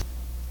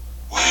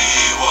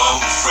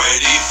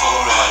for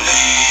a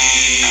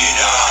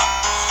leader.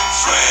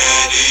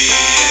 Freddy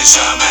is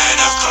a man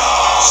of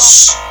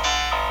class.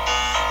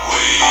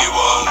 We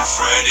want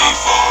Freddy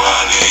for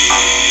a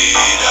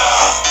leader.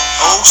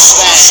 All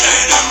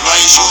stand and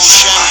raise your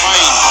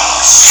champagne.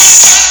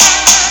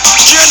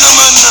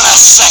 Gentlemen and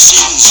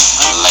assassins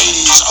and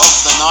ladies of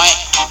the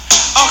night,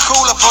 I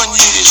call upon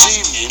you this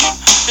evening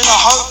in the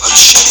hope of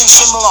shedding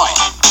some light.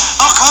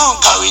 I can't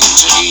go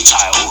into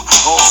detail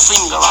or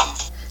finger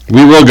hunt.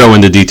 We will go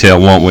into detail,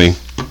 won't we?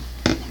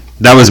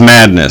 That was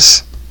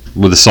Madness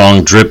with the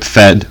song Drip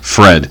Fed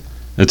Fred.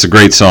 It's a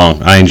great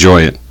song. I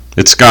enjoy it.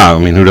 It's ska. I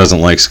mean, who doesn't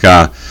like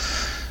ska?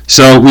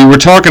 So we were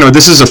talking about,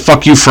 this is a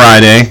Fuck You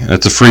Friday.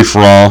 It's a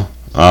free-for-all.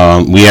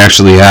 We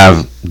actually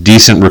have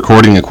decent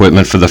recording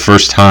equipment for the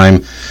first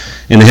time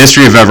in the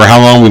history of ever. How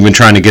long we've been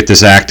trying to get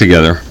this act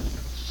together?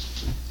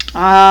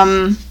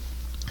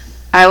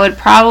 I would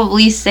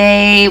probably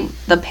say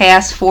the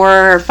past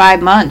 4 or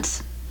 5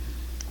 months.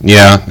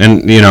 Yeah,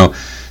 and you know,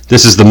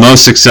 this is the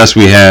most success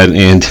we had,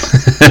 and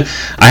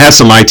I have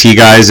some IT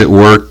guys at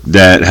work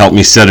that helped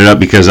me set it up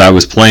because I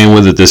was playing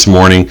with it this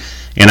morning,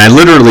 and I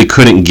literally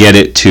couldn't get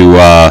it to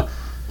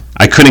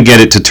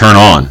turn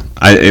on,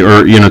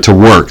 to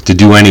work, to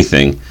do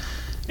anything.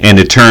 And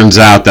it turns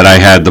out that I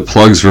had the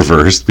plugs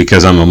reversed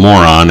because I'm a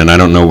moron and I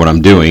don't know what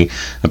I'm doing.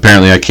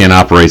 Apparently I can't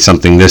operate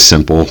something this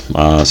simple,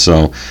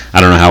 so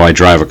I don't know how I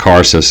drive a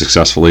car so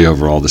successfully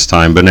over all this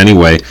time. But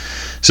anyway,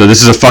 so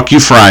this is a Fuck You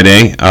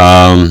Friday.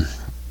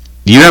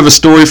 Do you have a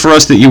story for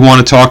us that you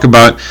want to talk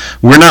about?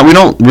 We're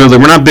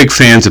not big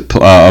fans of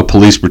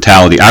police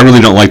brutality. I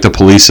really don't like the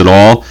police at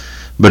all,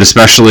 but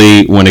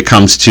especially when it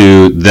comes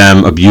to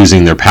them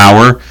abusing their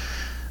power.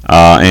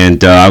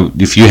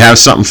 If you have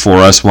something for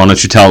us, why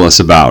don't you tell us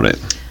about it?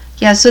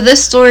 Yeah, so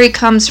this story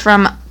comes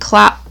from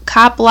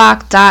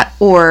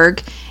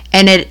copblock.org,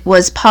 and it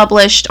was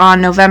published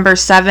on November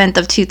 7th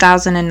of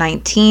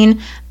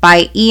 2019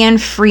 by Ian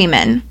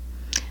Freeman.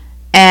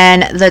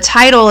 And the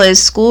title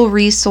is School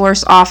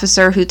Resource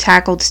Officer Who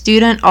Tackled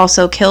Student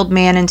Also Killed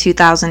Man in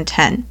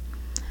 2010.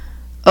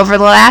 Over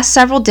the last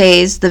several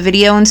days, the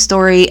video and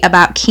story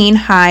about Keene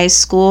High's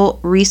school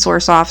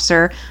resource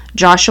officer,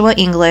 Joshua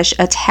English,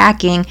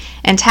 attacking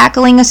and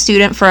tackling a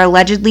student for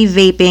allegedly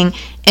vaping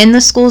in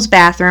the school's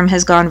bathroom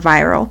has gone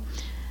viral.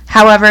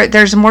 However,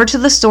 there's more to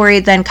the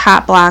story than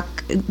Cop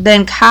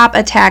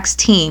Attack's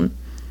team.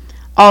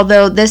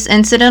 Although this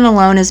incident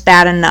alone is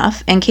bad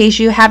enough, in case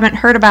you haven't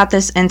heard about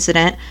this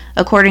incident,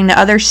 according to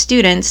other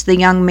students, the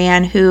young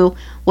man who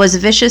was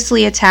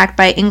viciously attacked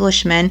by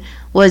Englishmen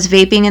was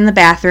vaping in the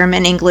bathroom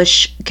and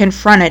English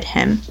confronted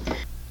him.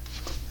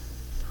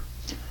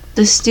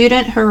 The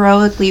student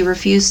heroically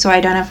refused to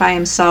identify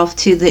himself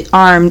to the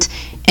armed,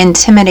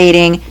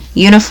 intimidating,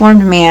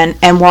 uniformed man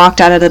and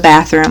walked out of the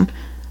bathroom.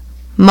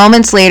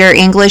 Moments later,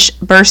 English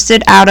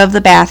bursted out of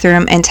the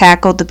bathroom and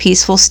tackled the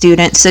peaceful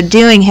student,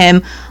 subduing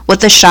him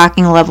with a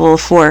shocking level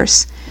of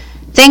force.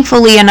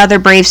 Thankfully, another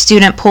brave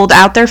student pulled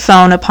out their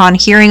phone upon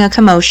hearing a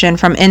commotion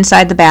from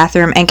inside the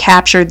bathroom and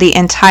captured the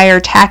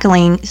entire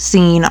tackling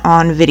scene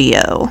on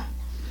video.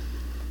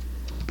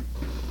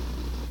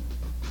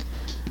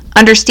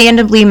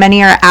 Understandably,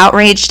 many are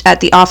outraged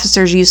at the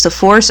officer's use of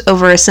force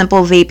over a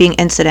simple vaping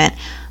incident,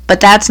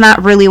 but that's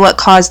not really what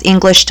caused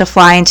English to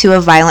fly into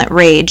a violent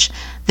rage.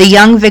 The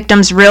young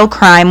victim's real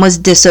crime was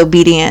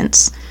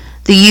disobedience.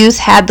 The youth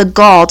had the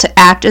gall to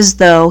act as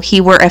though he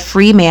were a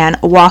free man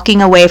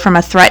walking away from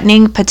a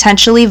threatening,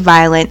 potentially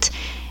violent,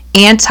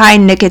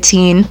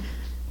 anti-nicotine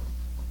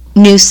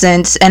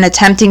nuisance and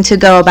attempting to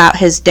go about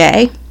his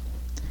day.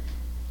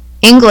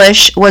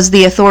 English was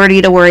the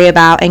authority to worry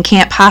about and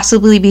can't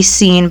possibly be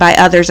seen by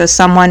others as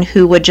someone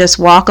who would just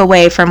walk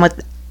away from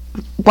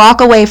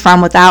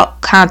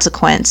without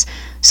consequence,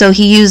 so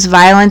he used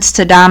violence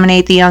to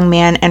dominate the young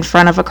man in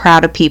front of a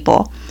crowd of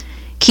people.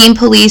 Keene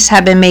police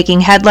have been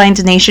making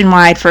headlines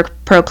nationwide for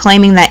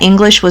proclaiming that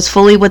English was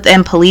fully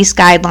within police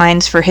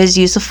guidelines for his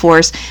use of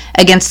force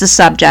against the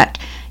subject.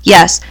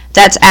 Yes,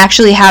 that's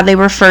actually how they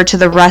refer to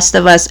the rest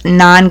of us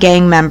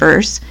non-gang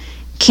members.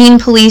 Keene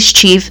Police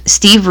Chief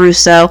Steve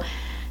Russo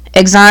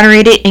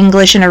exonerated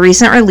English in a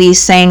recent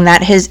release, saying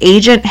that his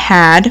agent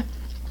had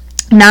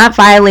not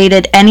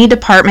violated any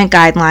department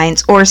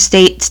guidelines or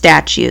state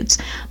statutes.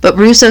 But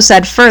Russo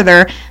said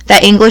further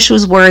that English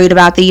was worried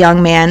about the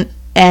young man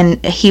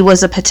and he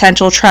was a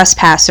potential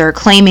trespasser,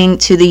 claiming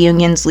to the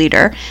union's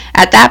leader.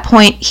 At that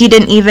point, he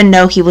didn't even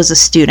know he was a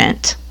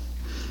student.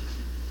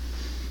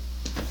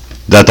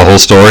 That the whole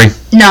story?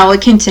 No, it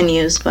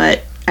continues,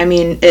 but I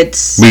mean,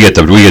 it's we get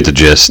the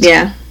gist.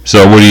 Yeah.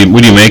 So what do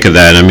you make of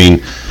that? I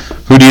mean,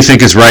 who do you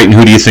think is right and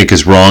who do you think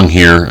is wrong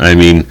here? I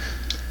mean,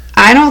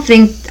 I don't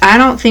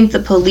think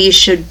the police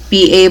should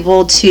be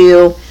able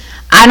to.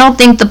 I don't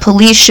think the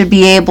police should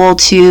be able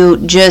to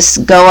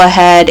just go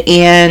ahead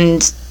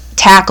and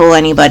tackle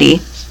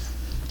anybody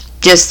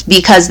just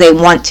because they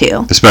want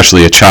to.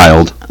 Especially a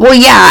child. Well,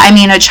 yeah, I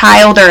mean, a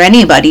child or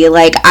anybody.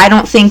 Like, I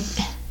don't think,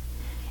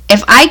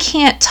 if I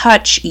can't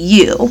touch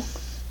you,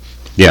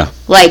 yeah,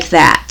 like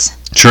that.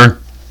 Sure.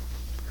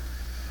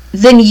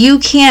 then you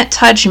can't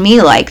touch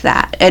me like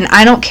that. And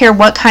I don't care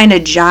what kind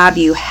of job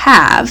you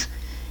have.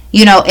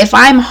 You know, if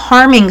I'm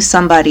harming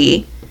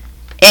somebody,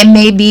 it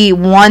may be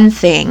one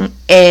thing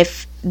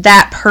if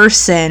that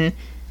person,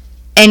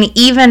 and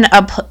even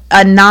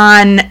a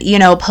non,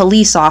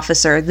 police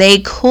officer, they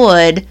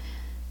could,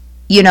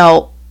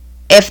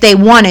 if they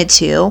wanted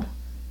to,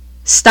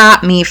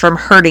 stop me from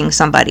hurting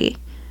somebody,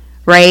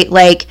 right?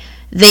 Like,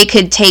 they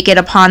could take it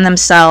upon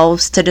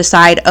themselves to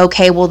decide,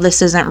 okay, well,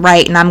 this isn't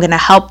right, and I'm going to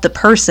help the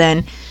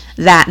person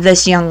that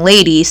this young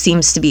lady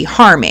seems to be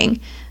harming.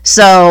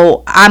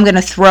 So I'm going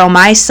to throw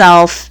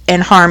myself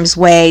in harm's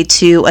way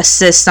to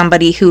assist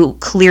somebody who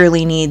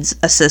clearly needs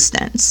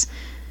assistance.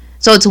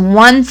 So it's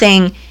one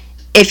thing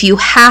if you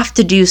have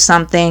to do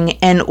something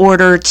in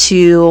order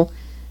to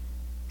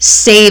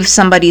save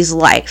somebody's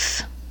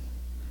life.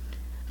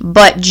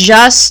 But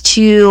just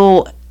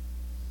to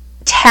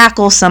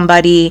tackle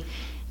somebody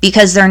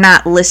because they're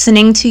not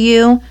listening to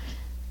you,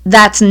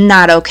 that's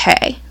not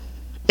okay.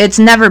 It's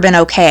never been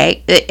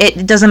okay.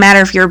 It doesn't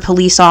matter if you're a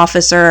police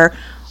officer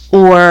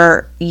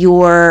or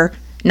you're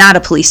not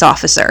a police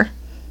officer.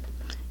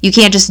 You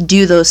can't just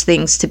do those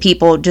things to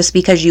people just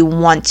because you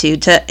want to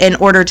in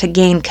order to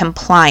gain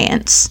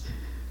compliance.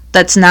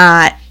 That's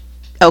not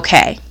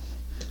okay,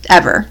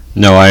 ever.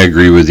 No, I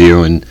agree with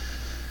you. And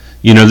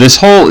this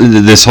whole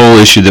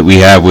issue that we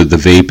have with the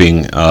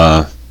vaping.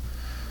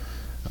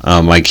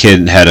 My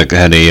kid had a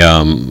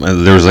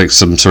there was like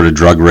some sort of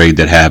drug raid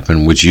that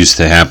happened, which used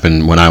to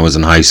happen when I was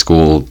in high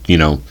school.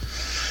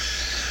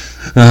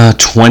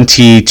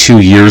 22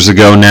 years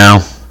ago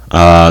now.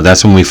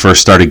 That's when we first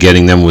started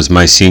getting them, was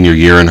my senior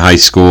year in high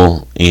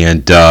school,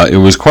 and it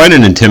was quite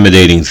an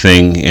intimidating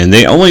thing, and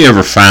they only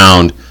ever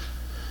found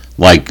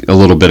like a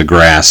little bit of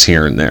grass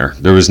here and there.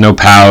 There was no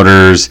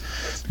powders,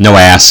 no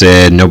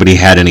acid, nobody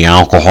had any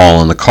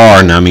alcohol in the car.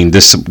 And I mean,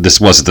 this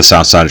wasn't the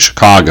south side of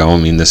Chicago. I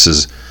mean, this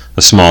is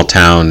a small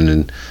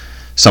town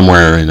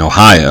somewhere in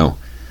Ohio.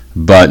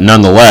 But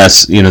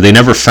nonetheless, they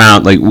never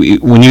found, like,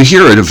 when you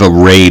hear of a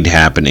raid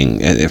happening,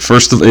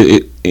 first of all,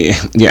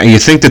 you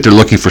think that they're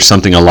looking for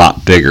something a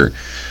lot bigger.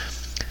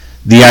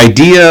 The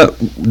idea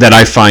that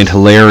I find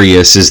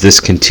hilarious is this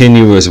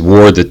continuous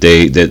war that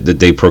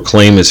they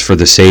proclaim is for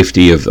the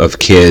safety of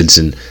kids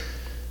and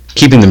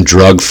keeping them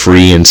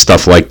drug-free and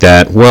stuff like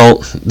that.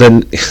 Well,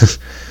 then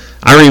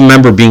I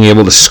remember being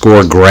able to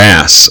score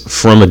grass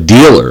from a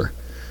dealer.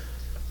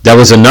 That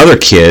was another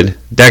kid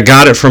that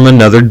got it from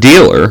another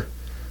dealer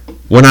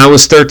when I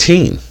was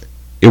 13.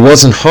 It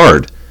wasn't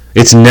hard.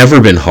 It's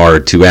never been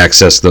hard to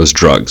access those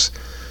drugs.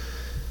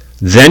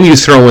 Then you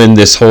throw in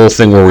this whole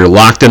thing where we're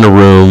locked in a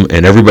room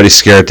and everybody's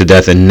scared to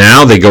death, and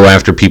now they go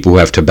after people who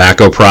have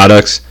tobacco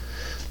products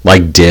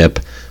like dip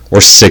or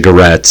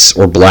cigarettes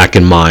or Black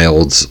and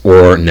Milds,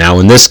 or now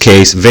in this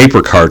case,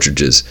 vapor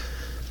cartridges.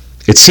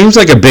 It seems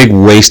like a big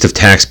waste of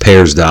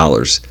taxpayers'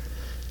 dollars.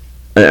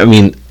 I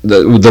mean,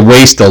 the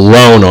waste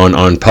alone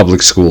on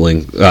public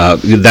schooling,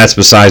 that's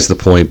besides the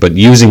point, but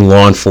using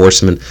law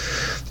enforcement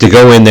to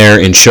go in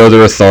there and show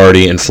their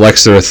authority and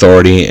flex their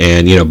authority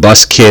and,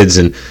 bust kids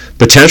and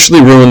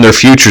potentially ruin their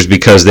futures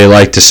because they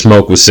like to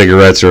smoke with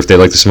cigarettes, or if they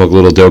like to smoke a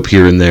little dope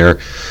here and there,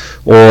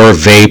 or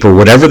vape, or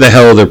whatever the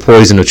hell their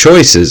poison of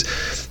choice is.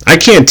 I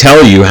can't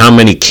tell you how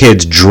many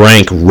kids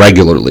drank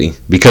regularly,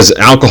 because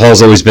alcohol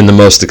has always been the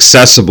most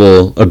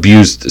accessible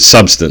abused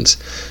substance,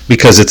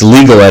 because it's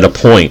legal at a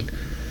point.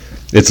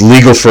 It's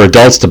legal for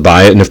adults to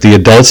buy it, and if the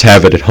adults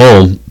have it at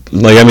home,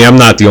 I'm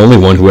not the only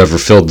one who ever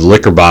filled the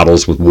liquor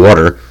bottles with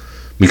water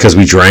because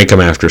we drank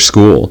them after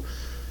school.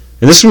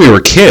 And this is when we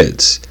were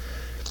kids.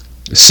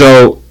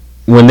 So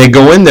when they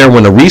go in there,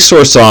 when a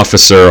resource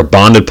officer, a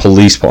bonded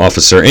police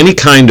officer, any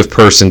kind of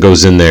person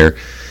goes in there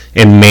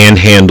and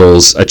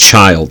manhandles a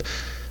child,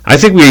 I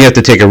think we have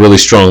to take a really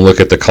strong look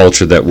at the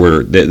culture that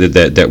we're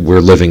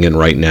living in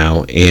right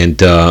now. And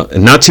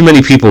not too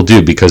many people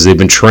do, because they've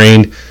been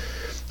trained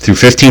through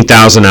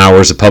 15,000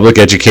 hours of public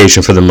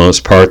education for the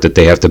most part that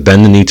they have to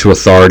bend the knee to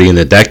authority, and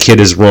that kid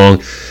is wrong.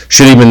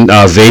 Should even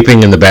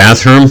vaping in the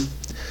bathroom?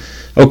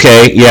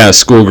 Okay, yeah,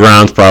 school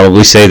grounds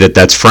probably say that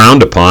that's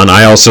frowned upon.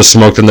 I also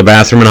smoked in the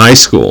bathroom in high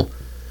school.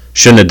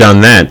 Shouldn't have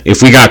done that.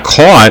 If we got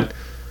caught,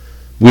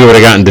 we would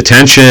have gotten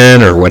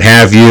detention or what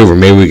have you, or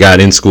maybe we got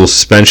in-school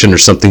suspension or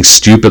something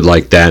stupid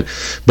like that.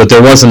 But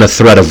there wasn't a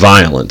threat of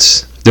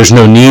violence. There's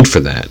no need for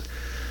that.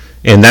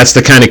 And that's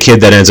the kind of kid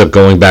that ends up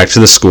going back to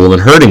the school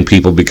and hurting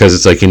people, because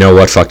it's like, you know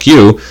what, fuck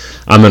you.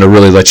 I'm going to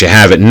really let you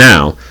have it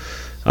now.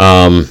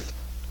 And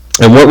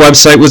what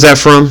website was that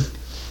from?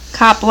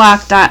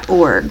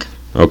 Copblock.org.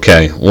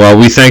 Okay. Well,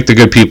 we thank the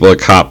good people at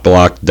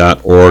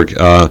copblock.org.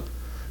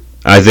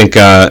 I think,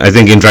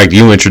 in fact,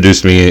 you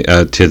introduced me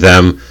to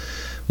them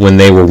when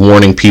they were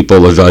warning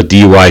people of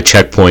DUI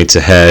checkpoints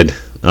ahead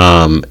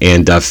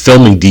and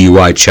filming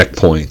DUI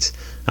checkpoints.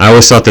 I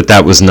always thought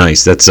that was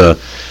nice. That's a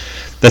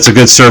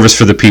good service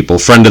for the people,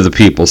 friend of the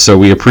people, so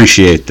we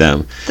appreciate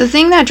them. The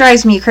thing that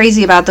drives me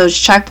crazy about those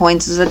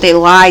checkpoints is that they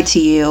lie to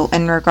you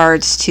in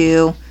regards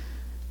to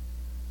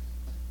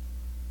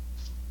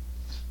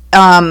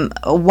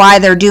why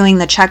they're doing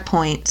the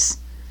checkpoints.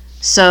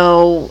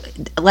 So,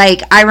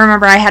 like, I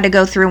remember I had to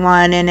go through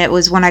one, and it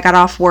was when I got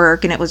off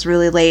work, and it was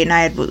really late, and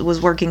I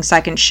was working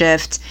second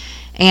shift,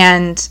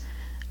 and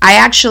I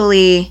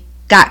actually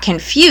got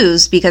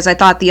confused because I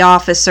thought the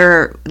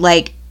officer,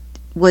 like,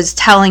 was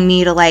telling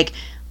me to, like,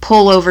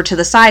 pull over to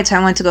the side, so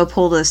I went to go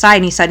pull to the side,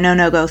 and he said,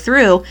 no, go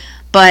through,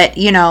 but,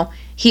 you know,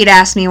 he'd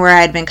asked me where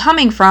I had been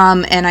coming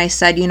from, and I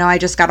said, you know, I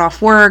just got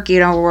off work, you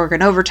know, we're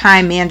working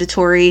overtime,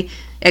 mandatory,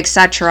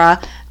 etc.,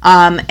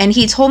 and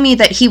he told me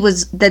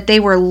that they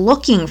were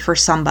looking for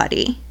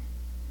somebody,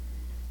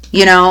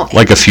 you know,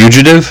 Like a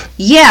fugitive?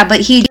 yeah, but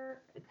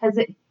because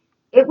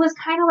it was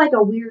kind of like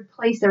a weird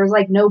place. There was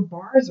like no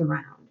bars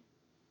around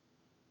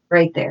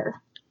right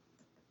there.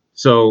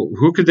 So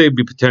who could they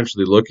be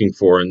potentially looking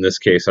for in this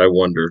case, I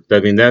wonder?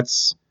 I mean,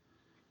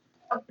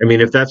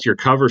 if that's your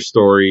cover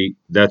story,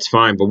 that's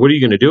fine, but what are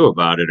you going to do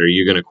about it? Are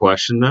you going to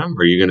question them?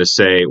 Are you going to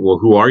say, well,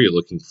 who are you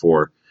looking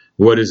for?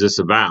 What is this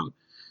about?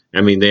 I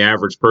mean, the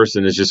average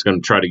person is just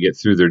going to try to get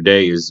through their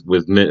days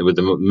with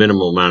the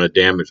minimal amount of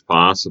damage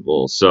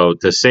possible. So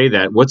to say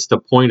that, what's the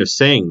point of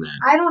saying that?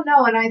 I don't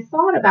know, and I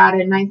thought about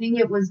it, and I think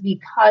it was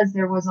because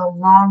there was a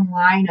long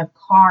line of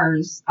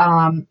cars,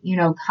 you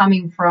know,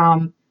 coming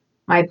from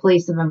my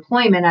place of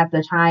employment at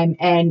the time,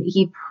 and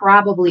he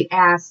probably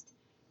asked,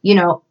 you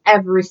know,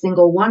 every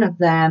single one of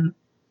them,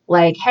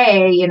 like,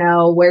 hey, you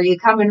know, where you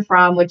coming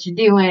from, what you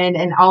doing,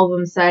 and all of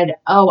them said,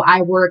 oh,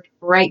 I work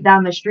right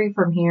down the street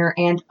from here,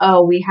 and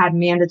oh, we had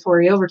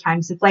mandatory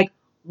overtime, so it's like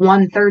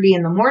 1:30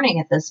 in the morning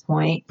at this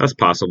point. That's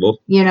possible.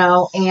 You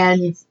know,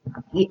 and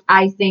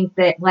I think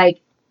that,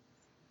 like,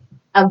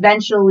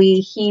 eventually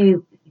he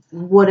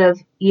would have,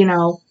 you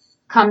know,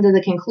 come to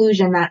the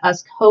conclusion that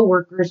us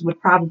coworkers would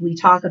probably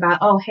talk about,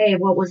 oh, hey,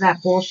 what was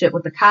that bullshit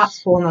with the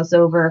cops pulling us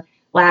over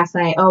last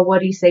night? Oh, what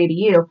did he say to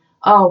you?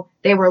 Oh,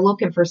 they were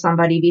looking for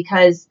somebody,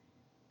 because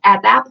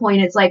at that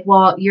point it's like,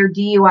 well, your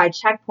DUI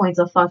checkpoint's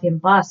a fucking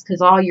bust, because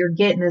all you're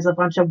getting is a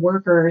bunch of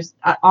workers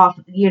off,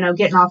 you know,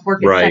 getting off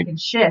work at Right. second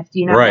shift.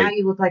 You know, Right. now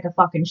you look like a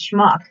fucking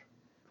schmuck.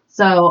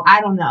 So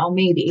I don't know,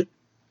 maybe.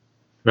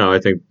 No, I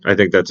think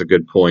that's a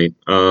good point.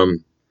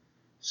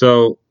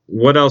 So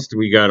what else do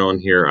we got on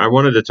here? I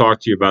wanted to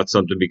talk to you about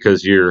something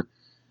because you're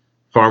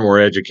far more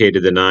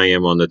educated than I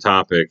am on the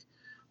topic.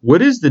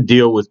 What is the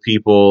deal with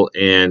people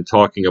and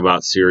talking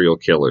about serial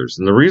killers?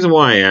 And the reason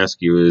why I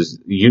ask you is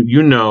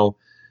you know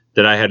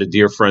that I had a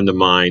dear friend of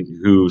mine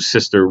whose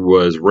sister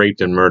was raped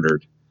and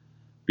murdered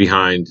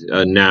behind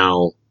a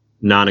now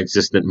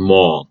non-existent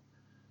mall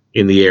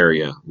in the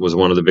area. It was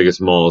one of the biggest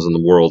malls in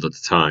the world at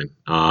the time.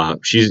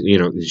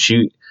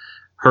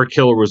 Her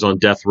killer was on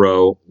death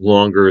row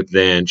longer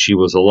than she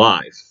was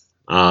alive.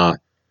 I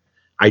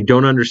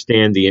don't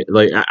understand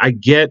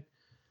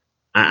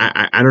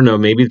I don't know.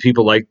 Maybe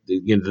people like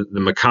the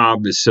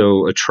macabre is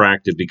so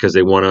attractive because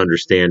they want to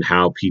understand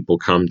how people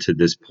come to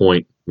this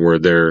point where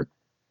they're,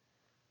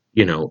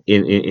 how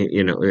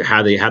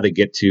they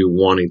get to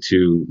wanting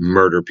to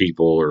murder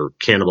people or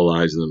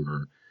cannibalize them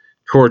or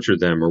torture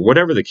them or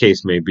whatever the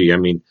case may be. I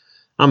mean,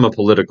 I'm a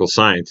political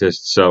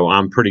scientist, so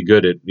I'm pretty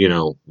good at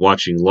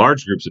watching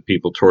large groups of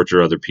people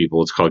torture other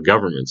people. It's called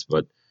governments,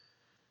 but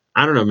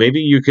I don't know.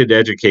 Maybe you could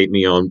educate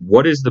me on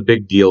what is the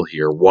big deal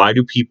here. Why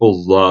do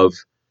people love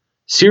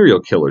serial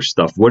killer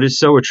stuff? What is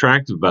so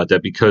attractive about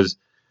that? Because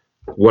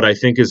what I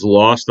think is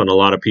lost on a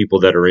lot of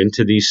people that are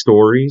into these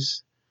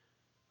stories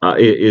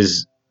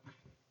is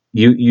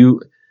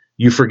you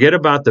forget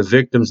about the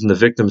victims and the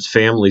victims'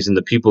 families and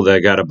the people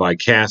that got to buy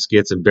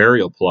caskets and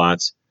burial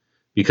plots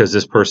because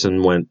this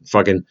person went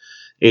fucking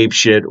ape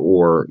shit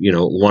or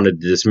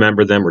wanted to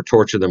dismember them or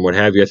torture them, what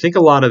have you. I think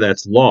a lot of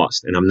that's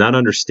lost, and I'm not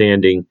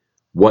understanding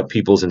what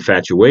people's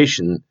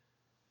infatuation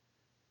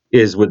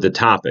is with the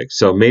topic.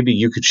 So maybe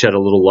you could shed a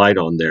little light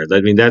on there.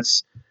 I mean,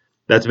 that's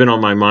been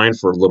on my mind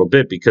for a little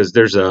bit because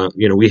there's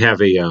we have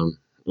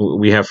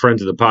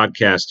friends of the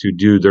podcast who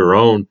do their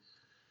own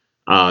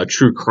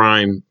true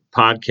crime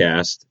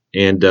podcast,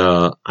 and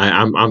I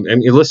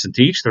mean, listen,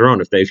 to each their own.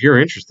 If you're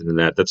interested in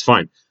that, that's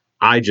fine.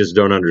 I just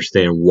don't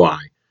understand why.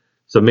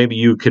 So maybe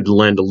you could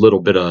lend a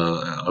little bit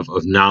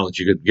of knowledge.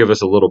 You could give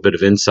us a little bit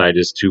of insight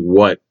as to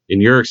what,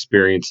 in your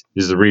experience,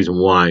 is the reason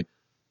why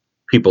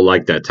people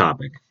like that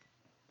topic.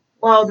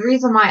 Well, the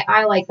reason why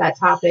I like that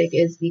topic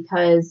is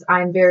because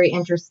I'm very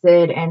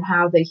interested in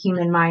how the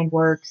human mind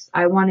works.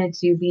 I wanted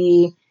to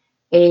be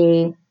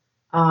a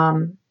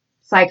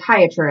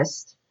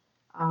psychiatrist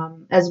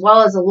as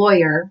well as a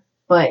lawyer,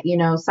 but,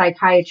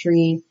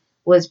 psychiatry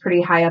was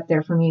pretty high up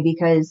there for me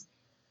because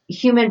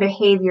human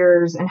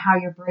behaviors and how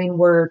your brain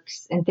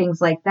works and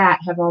things like that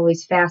have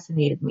always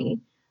fascinated me.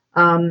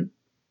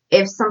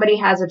 If somebody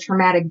has a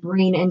traumatic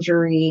brain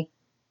injury,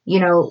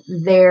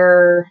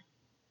 their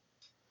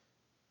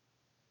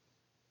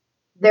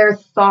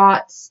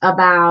thoughts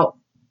about,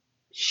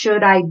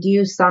 should I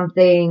do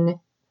something?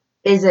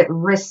 Is it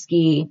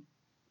risky?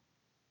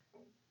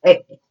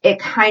 It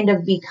kind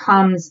of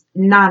becomes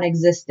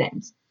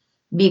non-existent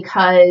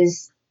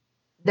because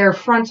their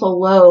frontal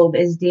lobe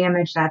is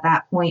damaged at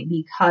that point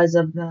because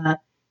of the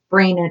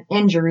brain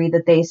injury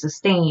that they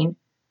sustained.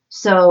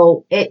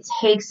 So it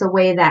takes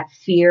away that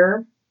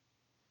fear,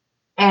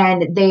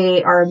 and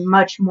they are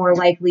much more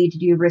likely to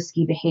do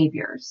risky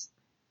behaviors.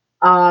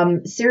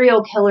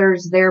 Serial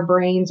killers, their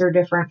brains are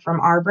different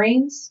from our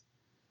brains.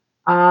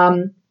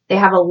 They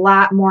have a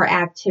lot more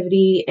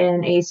activity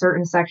in a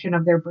certain section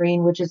of their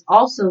brain, which is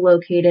also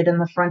located in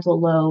the frontal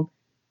lobe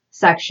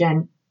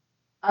section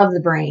of the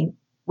brain,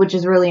 which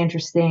is really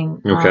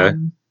interesting. Okay.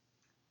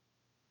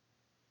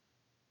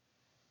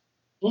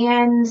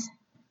 And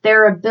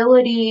their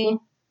ability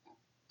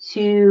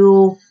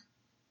to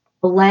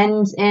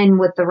blend in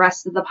with the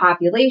rest of the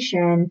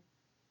population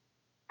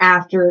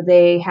after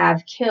they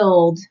have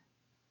killed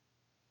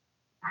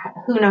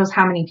who knows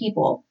how many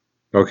people.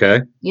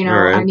 Okay. You know,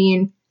 All right. I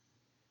mean,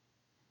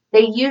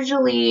 they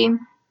usually,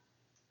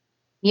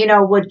 you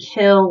know, would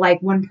kill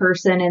like one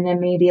person and then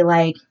maybe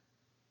like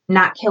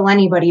not kill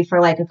anybody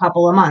for like a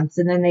couple of months,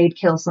 and then they'd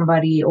kill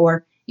somebody,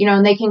 or, you know,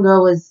 and they can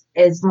go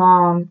as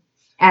long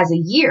as a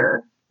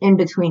year in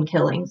between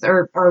killings,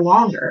 or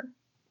longer.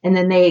 And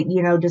then they,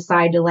 you know,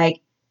 decide to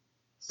like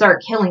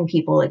start killing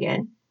people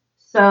again.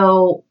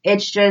 So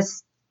it's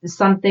just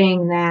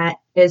something that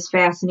is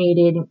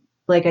fascinating,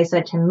 like I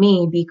said, to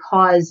me,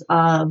 because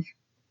of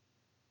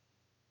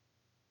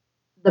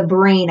the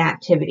brain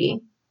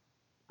activity.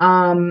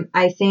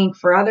 I think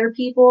for other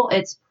people,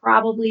 it's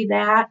probably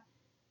that.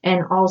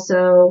 And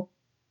also,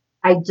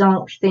 I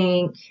don't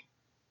think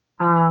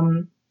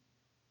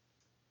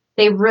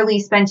they really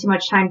spend too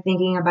much time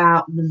thinking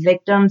about the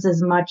victims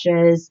as much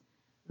as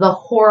the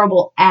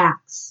horrible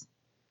acts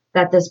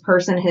that this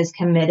person has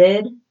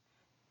committed.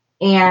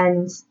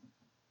 And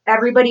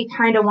everybody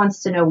kind of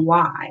wants to know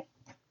why.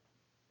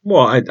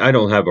 Well, I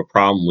don't have a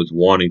problem with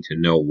wanting to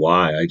know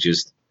why.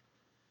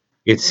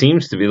 It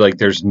seems to be like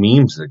there's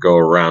memes that go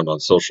around on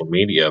social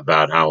media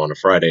about how on a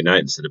Friday night,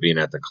 instead of being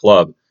at the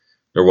club,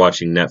 they're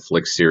watching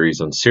Netflix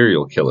series on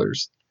serial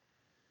killers.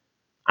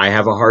 I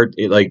have a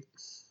like,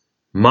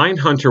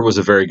 Mindhunter was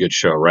a very good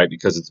show, right?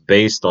 Because it's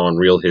based on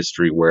real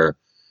history where,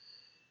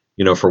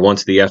 you know, for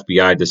once the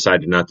FBI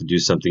decided not to do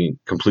something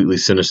completely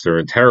sinister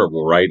and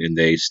terrible, right? And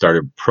they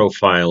started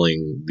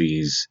profiling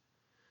these,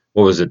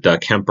 what was it,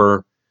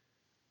 Kemper,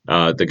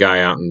 the guy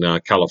out in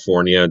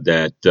California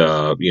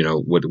that, you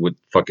know, would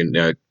fucking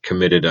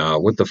committed,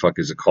 what the fuck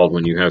is it called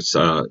when you have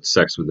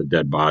sex with a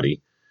dead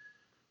body?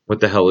 What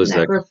the hell is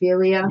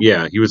Necrophilia. that?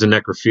 Yeah, he was a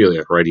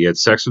necrophiliac, right? He had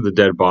sex with a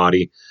dead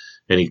body,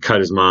 and he cut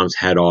his mom's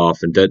head off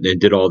and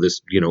did all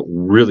this, you know,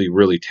 really,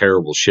 really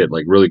terrible shit,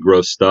 like really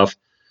gross stuff.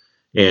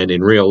 And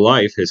in real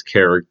life, his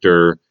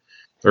character,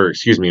 or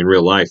excuse me, in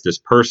real life, this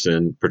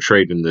person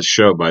portrayed in this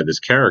show by this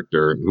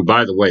character, who,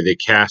 by the way, they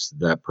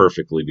casted that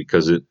perfectly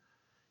because it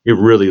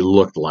really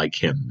looked like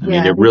him. I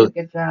mean, it really, did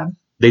a good job.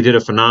 They did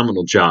a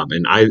phenomenal job,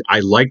 and I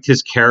liked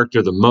his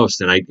character the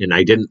most, and I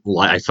didn't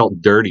I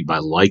felt dirty by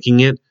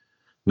liking it.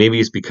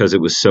 Maybe it's because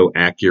it was so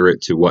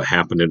accurate to what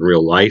happened in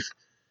real life,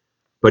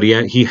 but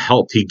he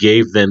helped. He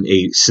gave them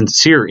a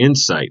sincere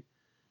insight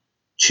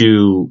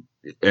to,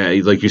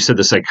 like you said,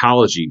 the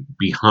psychology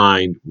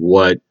behind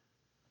what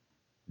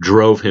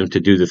drove him to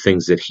do the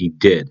things that he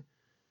did.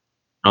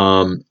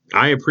 I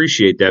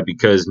appreciate that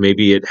because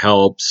maybe it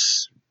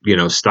helps, you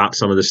know, stop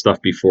some of this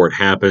stuff before it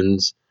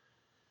happens.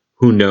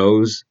 Who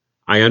knows?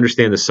 I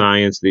understand the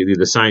science,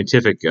 the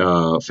scientific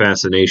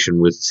fascination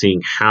with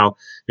seeing how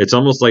it's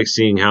almost like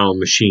seeing how a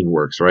machine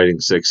works, right?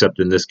 Except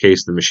in this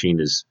case, the machine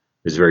is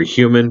very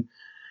human.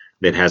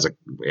 It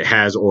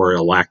has or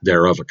a lack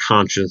thereof a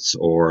conscience,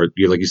 or,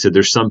 you know, like you said,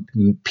 there's some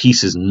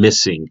pieces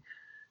missing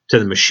to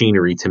the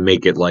machinery to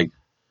make it like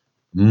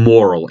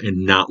moral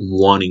and not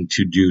wanting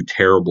to do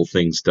terrible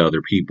things to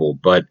other people.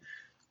 But,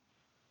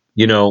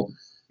 you know,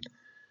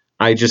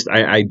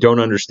 I don't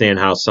understand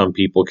how some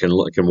people can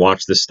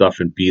watch this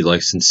stuff and be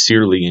like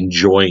sincerely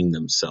enjoying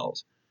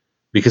themselves,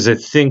 because I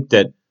think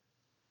that,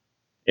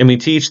 I mean,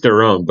 to each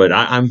their own, but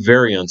I'm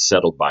very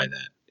unsettled by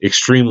that,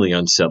 extremely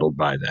unsettled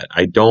by that.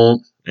 I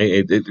don't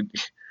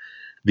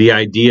the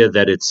idea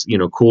that it's, you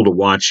know, cool to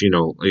watch,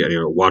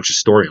 watch a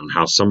story on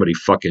how somebody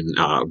fucking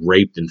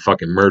raped and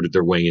fucking murdered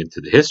their way into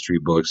the history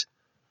books.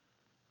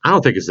 I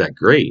don't think it's that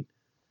great.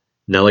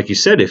 Now, like you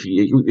said,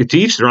 to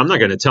each their, I'm not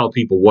going to tell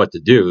people what to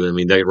do. I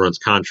mean, that runs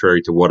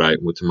contrary to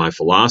to my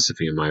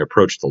philosophy and my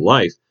approach to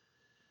life.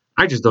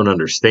 I just don't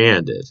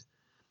understand it.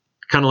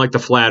 Kind of like the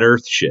flat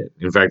Earth shit.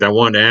 In fact, I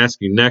wanted to ask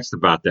you next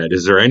about that.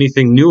 Is there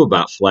anything new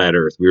about flat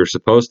Earth? We were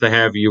supposed to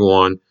have you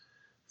on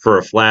for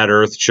a flat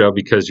Earth show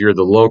because you're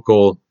the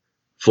local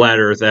flat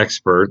Earth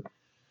expert.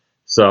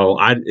 So,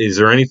 is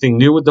there anything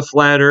new with the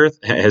flat Earth?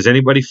 Has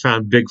anybody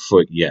found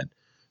Bigfoot yet?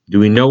 Do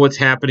we know what's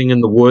happening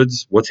in the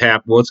woods? What's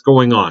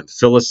going on?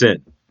 Fill us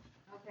in.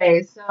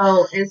 Okay,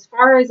 so as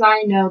far as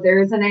I know, there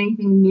isn't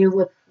anything new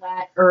with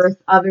flat Earth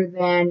other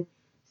than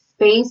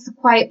space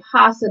quite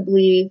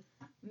possibly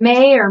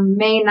may or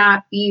may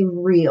not be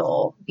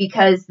real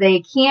because they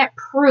can't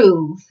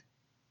prove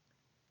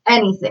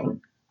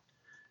anything.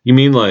 You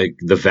mean like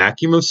the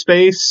vacuum of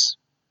space?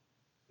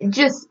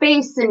 Just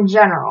space in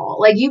general.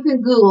 Like, you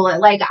can Google it.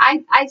 Like,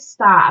 I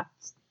stopped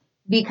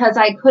because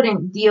I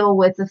couldn't deal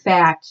with the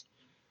fact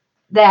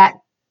that,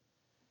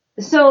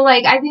 so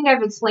like, I think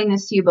I've explained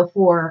this to you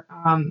before,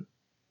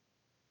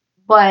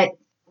 but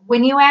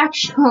when you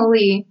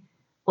actually,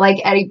 like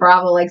Eddie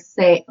Bravo likes to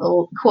say,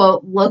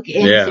 quote, look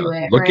into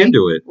it, look right?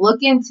 into it. Look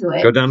into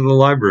it. Go down to the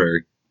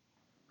library.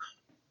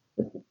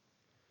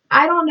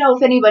 I don't know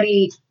if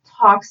anybody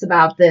talks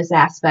about this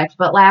aspect,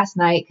 but last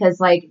night, because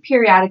like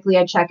periodically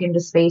I check into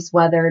space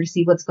weather to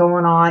see what's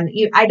going on.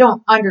 I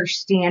don't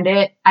understand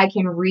it. I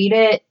can read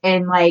it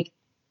and like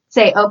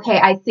say, okay,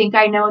 I think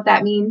I know what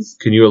that means.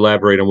 Can you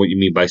elaborate on what you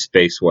mean by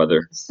space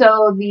weather?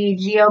 So the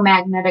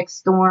geomagnetic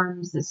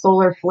storms, the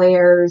solar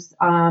flares,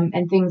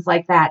 and things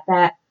like that,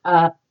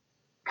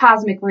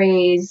 cosmic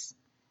rays,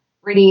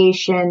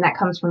 radiation that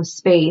comes from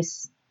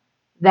space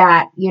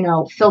that,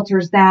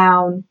 filters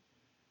down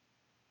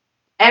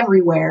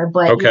everywhere,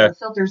 but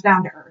filters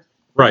down to Earth.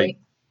 Right.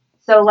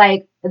 So,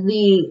 like,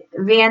 the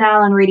Van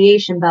Allen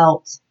radiation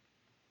belt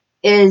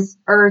is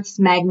Earth's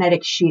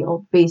magnetic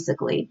shield,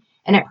 basically,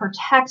 and it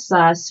protects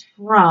us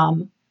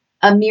from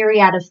a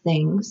myriad of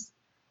things.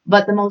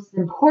 But the most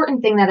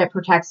important thing that it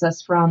protects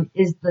us from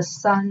is the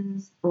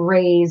sun's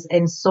rays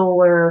and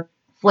solar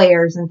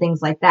flares and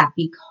things like that.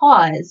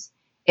 Because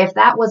if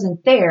that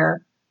wasn't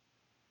there,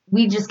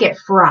 we just get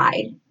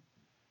fried.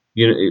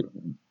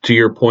 To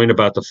your point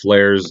about the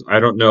flares, I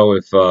don't know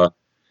if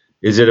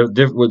is it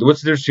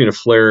what's the difference between a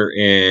flare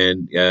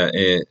and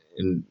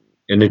an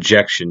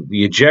ejection?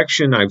 The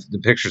ejection, the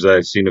pictures that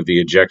I've seen of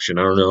the ejection,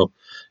 I don't know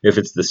if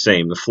it's the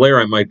same. The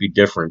flare, I might be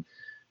different,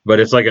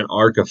 but it's like an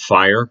arc of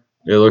fire.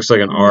 It looks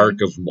like an arc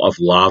of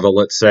lava,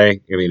 let's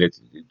say. I mean,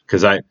 it's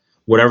because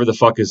whatever the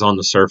fuck is on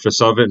the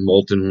surface of it,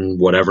 molten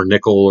whatever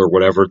nickel or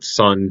whatever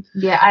sun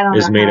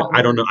is made.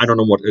 I don't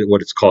know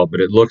what it's called, but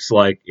it looks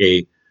like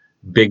a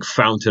big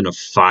fountain of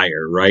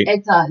fire, right?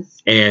 It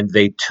does. And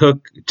they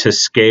took to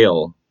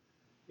scale,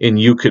 and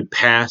you could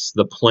pass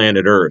the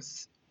planet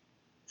Earth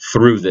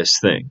through this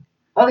thing.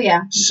 Oh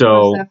yeah.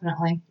 So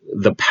definitely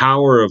the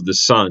power of the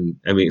sun.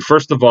 I mean,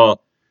 first of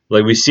all,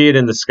 like we see it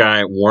in the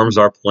sky, it warms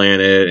our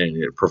planet, and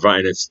it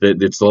provides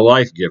it's the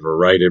life giver,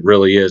 right? It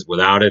really is.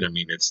 Without it, I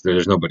mean,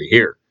 there's nobody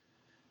here.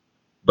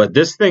 But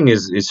this thing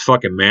is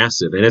fucking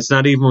massive, and it's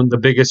not even the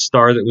biggest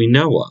star that we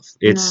know of.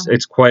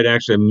 It's quite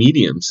actually a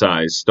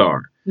medium-sized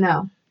star.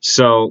 No.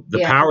 So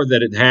the power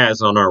that it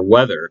has on our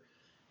weather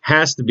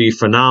has to be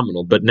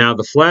phenomenal. But now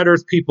the flat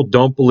Earth people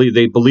don't believe.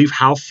 They believe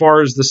how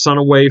far is the sun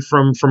away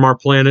from our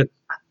planet?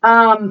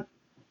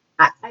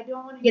 I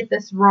don't want to get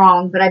this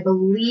wrong, but I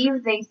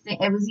believe they say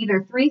it was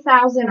either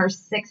 3,000 or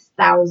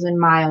 6,000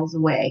 miles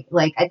away.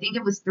 Like, I think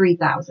it was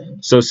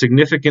 3,000. So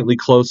significantly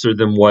closer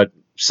than what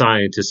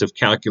scientists have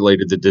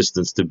calculated the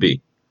distance to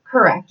be.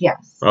 Correct,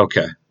 yes.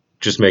 Okay,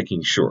 just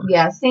making sure.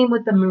 Yeah, same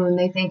with the moon.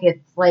 They think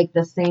it's like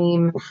the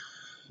same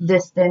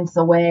distance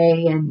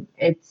away, and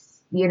it's,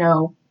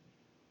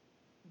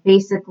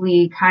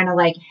 basically kind of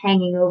like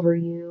hanging over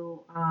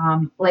you,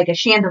 like a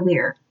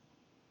chandelier.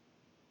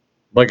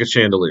 Like a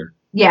chandelier.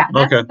 Yeah,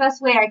 that's the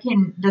best way I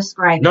can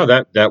describe it. No,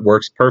 that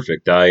works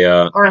perfect.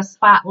 Or a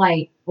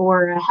spotlight,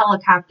 or a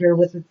helicopter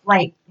with its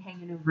light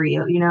hanging over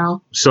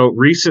you, So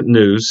recent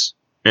news,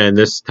 and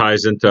this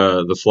ties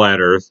into the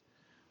flat Earth.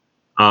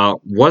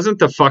 Wasn't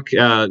the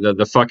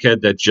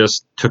fuckhead that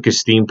just took a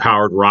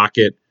steam-powered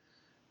rocket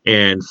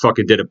and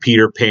fucking did a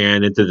Peter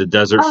Pan into the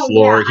desert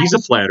floor? Yeah, He's a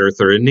flat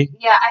earther, isn't he?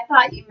 Yeah, I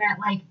thought you meant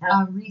like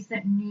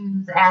recent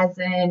news, as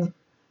in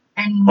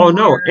any. Oh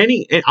no,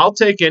 I'll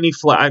take any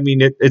flat. I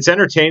mean, it's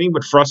entertaining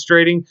but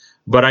frustrating.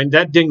 But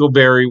that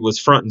Dingleberry was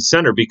front and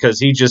center because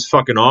he just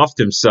fucking offed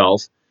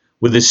himself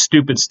with this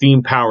stupid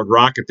steam-powered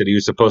rocket that he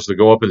was supposed to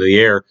go up into the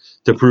air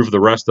to prove the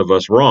rest of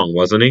us wrong,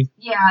 wasn't he?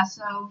 Yeah,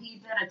 so he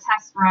did a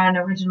test run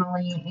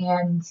originally,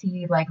 and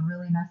he like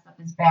really messed up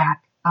his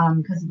back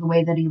because of the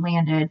way that he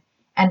landed.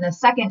 And the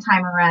second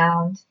time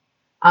around,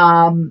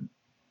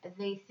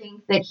 they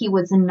think that he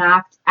was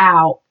knocked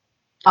out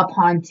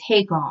upon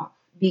takeoff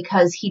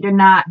because he did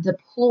not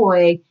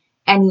deploy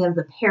any of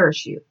the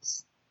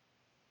parachutes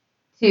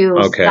to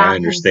stop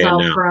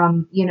himself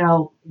from,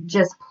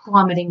 just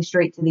plummeting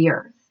straight to the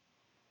earth.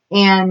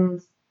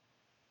 And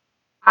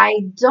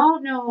I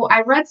don't know,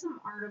 I read some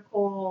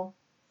article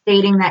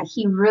stating that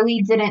he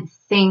really didn't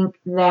think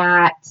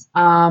that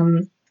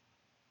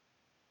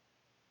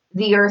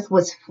the earth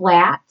was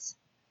flat.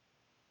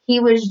 He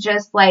was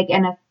just like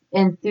an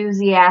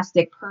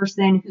enthusiastic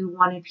person who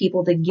wanted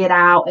people to get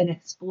out and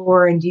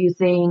explore and do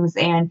things,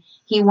 and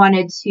he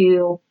wanted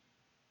to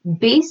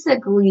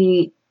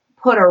basically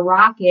put a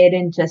rocket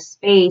into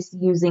space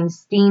using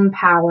steam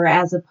power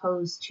as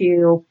opposed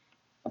to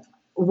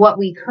what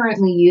we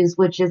currently use,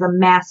 which is a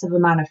massive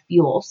amount of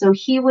fuel. So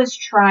he was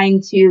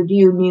trying to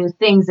do new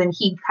things, and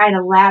he kind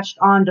of latched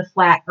on to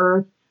flat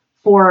earth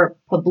for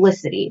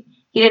publicity.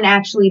 He didn't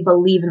actually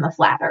believe in the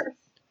flat earth.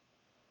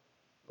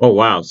 Oh,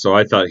 wow. So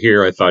I thought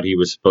he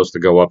was supposed to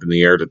go up in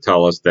the air to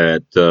tell us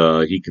that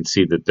he can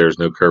see that there's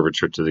no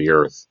curvature to the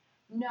earth.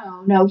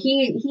 No.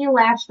 He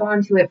latched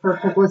onto it for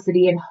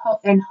publicity in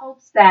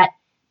hopes that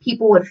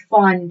people would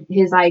fund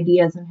his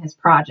ideas and his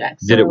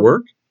projects. Did it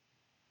work?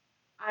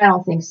 I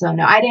don't think so.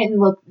 No, I didn't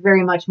look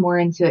very much more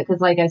into it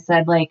because, like I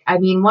said,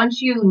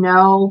 once you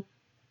know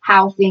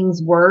how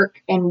things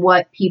work and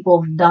what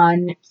people have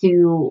done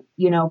to,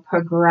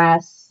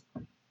 progress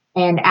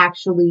and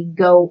actually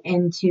go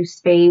into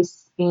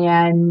space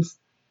and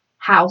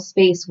how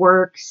space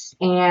works,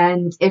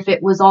 and if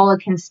it was all a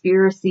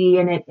conspiracy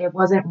and it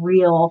wasn't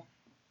real,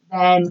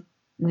 then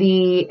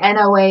the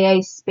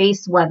NOAA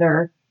space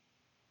weather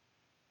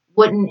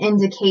wouldn't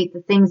indicate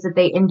the things that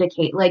they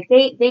indicate. Like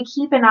they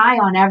keep an eye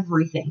on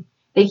everything.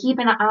 They keep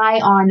an eye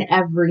on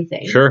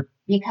everything. Sure.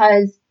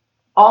 Because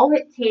all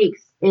it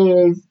takes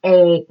is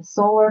a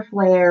solar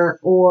flare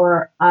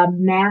or a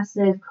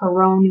massive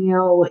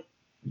coronal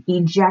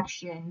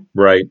ejection.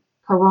 Right.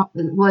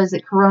 Was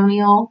it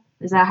coronal?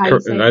 Is that how you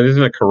say it?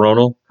 Isn't it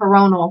coronal?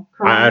 Coronal.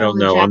 I don't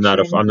know.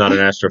 Ejection. I'm not an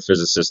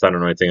astrophysicist. I don't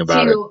know anything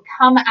about it. To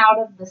come out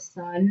of the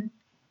sun,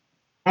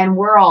 and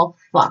we're all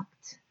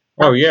fucked.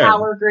 Oh, yeah.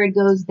 Power grid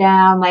goes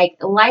down. Like,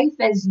 life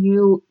as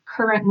you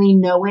currently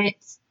know it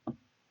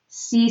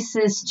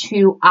ceases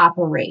to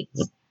operate.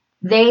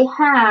 They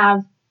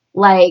have,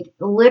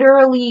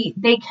 literally,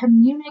 they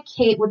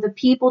communicate with the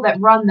people that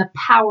run the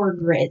power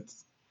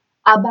grids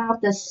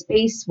about the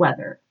space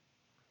weather.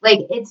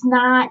 It's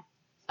not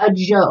a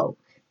joke.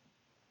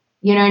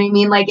 You know what I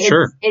mean?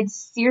 Sure. It's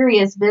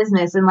serious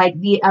business. And,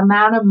 the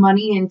amount of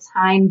money and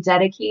time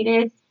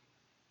dedicated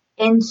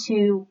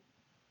into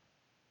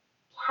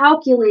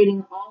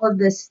calculating all of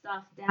this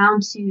stuff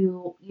down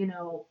to,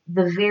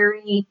 the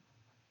very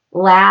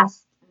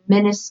last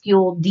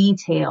minuscule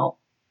detail.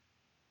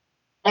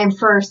 And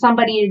for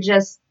somebody to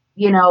just,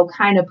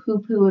 kind of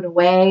poo-poo it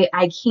away,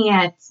 I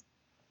can't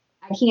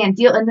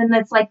deal. And then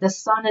that's the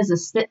sun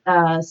is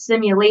a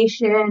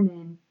simulation,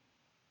 and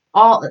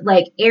all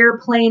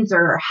airplanes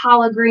are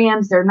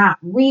holograms. They're not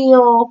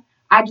real.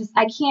 I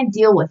can't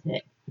deal with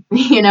it,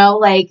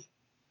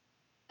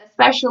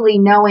 especially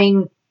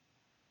knowing,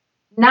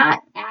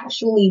 not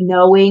actually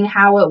knowing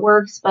how it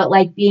works, but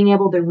being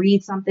able to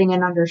read something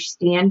and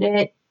understand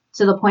it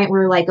to the point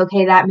where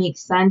okay, that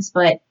makes sense,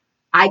 but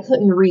I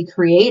couldn't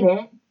recreate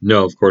it.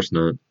 No, of course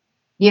not.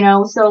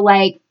 So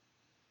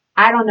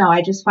I don't know.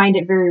 I just find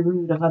it very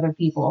rude of other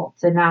people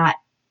to not.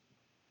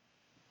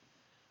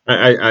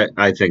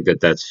 I think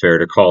that's fair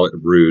to call it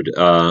rude.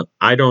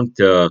 I don't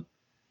know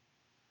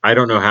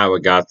how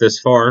it got this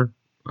far.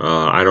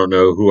 I don't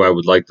know who I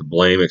would like to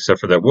blame except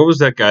for that. What was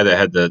that guy that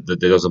had that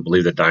doesn't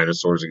believe that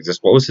dinosaurs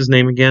exist? What was his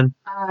name again?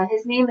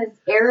 His name is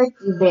Eric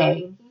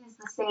Dubay. He's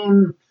the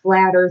same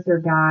flat earther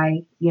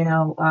guy,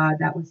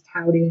 that was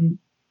touting.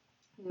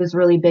 He was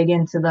really big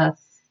into the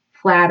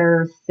flat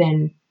earth,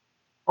 and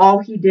all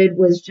he did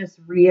was just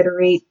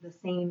reiterate the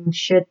same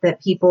shit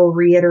that people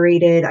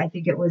reiterated. I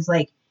think it was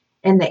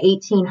in the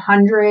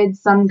 1800s,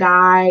 some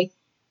guy,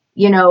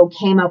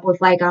 came up with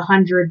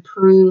 100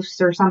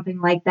 proofs or something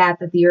like that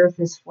the earth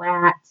is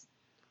flat.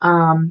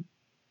 And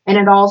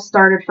it all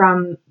started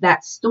from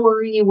that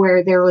story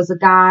where there was a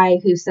guy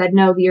who said,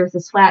 no, the earth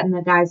is flat. And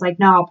the guy's like,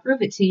 no, I'll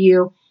prove it to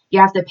you. You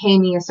have to pay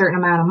me a certain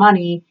amount of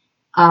money.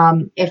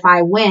 If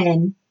I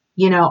win,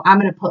 I'm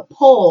going to put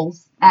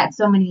poles at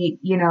so many,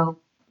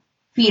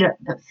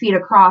 feet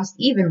across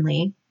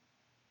evenly.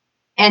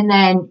 And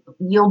then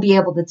you'll be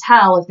able to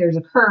tell if there's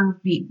a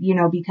curve,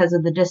 because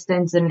of the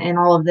distance and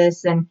all of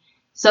this. And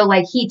so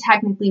he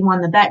technically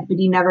won the bet, but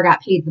he never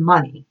got paid the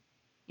money,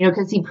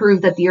 because he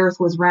proved that the earth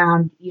was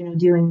round,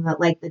 doing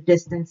the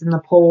distance and the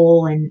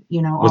pole and,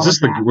 all was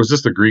this of that. Was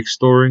this the Greek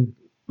story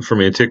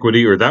from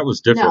antiquity, or that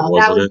was different? No,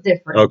 wasn't that was it?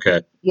 different.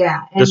 Okay.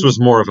 Yeah. This was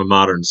more of a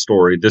modern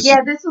story. This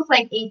was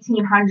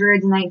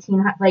 1800s,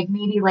 1900s,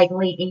 maybe late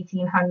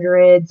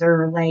 1800s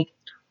or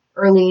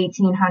early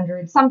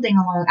 1800s, something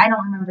along. I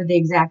don't remember the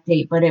exact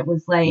date, but it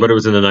was But it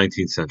was in the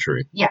 19th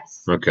century.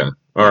 Yes. Okay.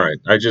 All right.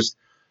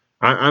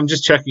 I'm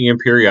just checking in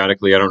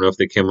periodically. I don't know if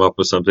they came up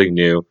with something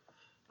new.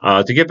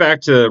 To get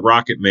back to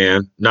Rocket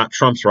Man, not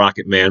Trump's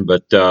Rocket Man,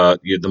 but the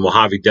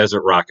Mojave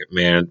Desert Rocket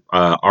Man,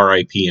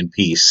 R.I.P. in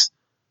peace,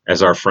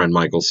 as our friend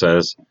Michael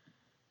says.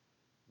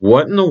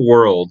 What in the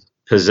world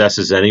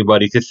possesses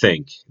anybody to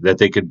think that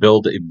they could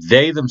build,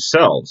 they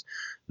themselves,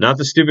 not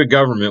the stupid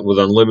government with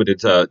unlimited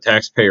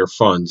taxpayer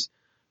funds,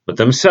 but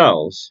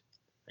themselves,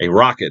 a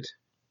rocket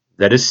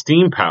that is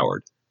steam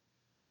powered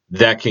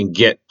that can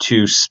get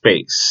to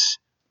space?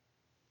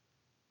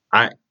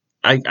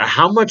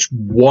 How much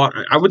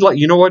water? I would like,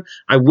 you know what?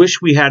 I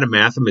wish we had a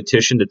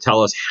mathematician to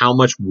tell us how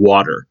much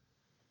water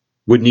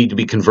would need to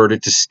be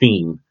converted to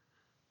steam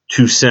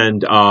to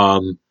send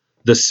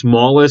the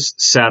smallest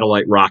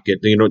satellite rocket,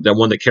 that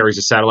one that carries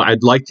a satellite.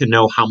 I'd like to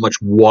know how much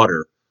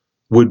water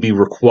would be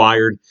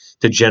required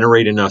to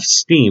generate enough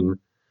steam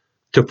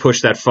to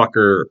push that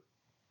fucker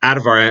out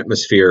of our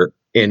atmosphere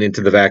and into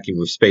the vacuum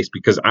of space,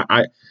 because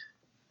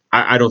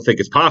I don't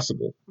think it's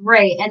possible.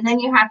 Right, and then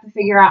you have to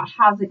figure out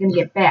how's it going to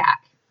get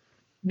back.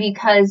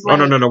 Because no,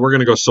 we're going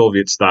to go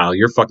Soviet style.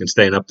 You're fucking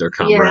staying up there,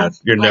 comrade. Yeah,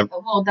 You're never.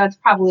 Well, that's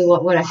probably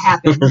what would have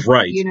happened.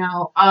 Right.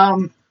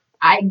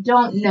 I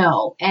don't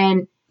know.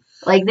 And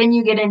then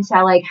you get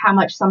into how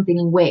much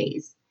something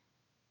weighs.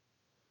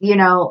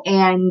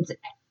 And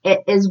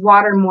is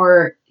water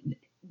more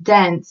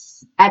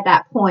dense at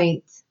that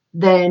point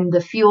than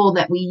the fuel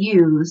that we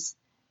use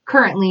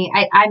currently?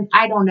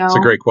 I don't know. It's a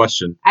great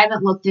question. I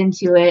haven't looked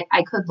into it.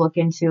 I could look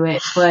into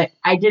it, but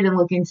I didn't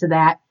look into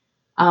that.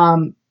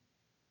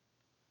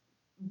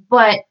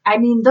 But I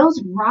mean,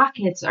 those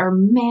rockets are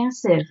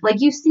massive. Like,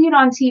 you see it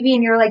on TV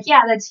and you're like,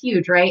 yeah, that's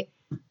huge, right?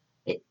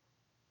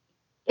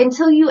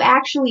 Until you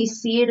actually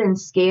see it in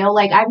scale,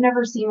 like, I've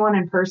never seen one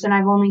in person.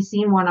 I've only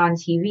seen one on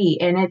TV,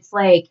 and it's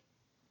like,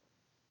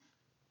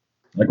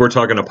 we're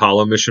talking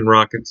Apollo mission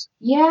rockets.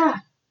 yeah.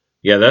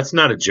 Yeah, that's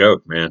not a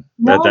joke, man.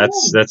 No.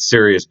 That's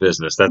serious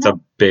business. That's a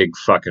big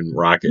fucking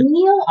rocket.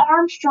 Neil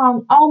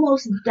Armstrong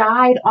almost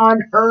died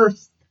on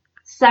Earth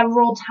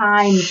several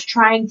times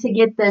trying to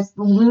get this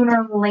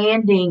lunar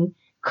landing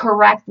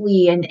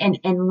correctly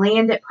and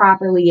land it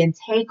properly and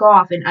take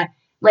off. And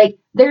like,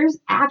 there's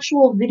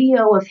actual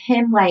video of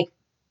him, like,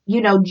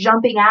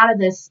 jumping out of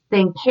this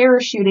thing,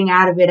 parachuting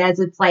out of it as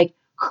it's like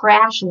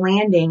crash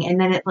landing, and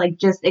then it like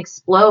just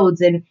explodes,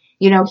 and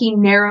he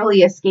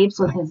narrowly escapes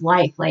with his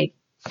life. Like,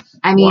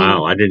 I mean,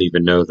 wow, I didn't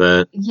even know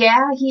that.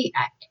 Yeah,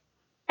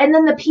 and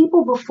then the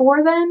people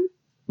before them,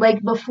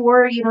 like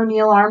before,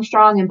 Neil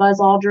Armstrong and Buzz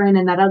Aldrin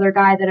and that other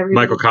guy that everybody...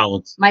 Michael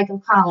Collins.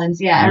 Michael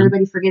Collins, yeah,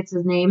 everybody forgets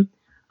his name.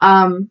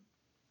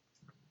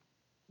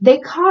 They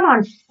caught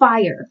on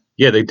fire.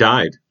 Yeah, they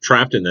died.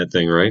 Trapped in that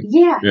thing, right?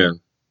 Yeah. Yeah.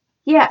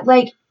 Yeah,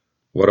 like...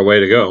 What a way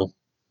to go.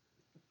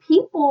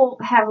 People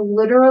have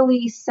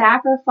literally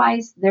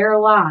sacrificed their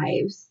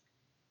lives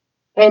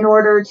in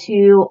order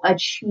to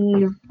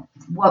achieve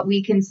what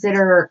we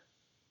consider,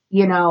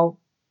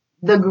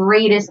 the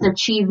greatest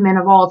achievement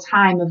of all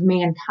time of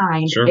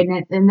mankind. Sure.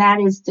 And that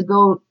is to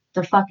go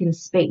to fucking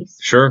space.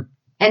 Sure.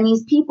 And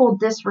these people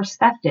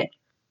disrespect it.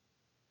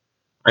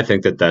 I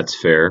think that's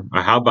fair.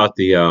 How about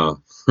the,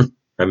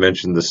 I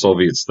mentioned the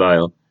Soviet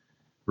style.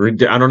 I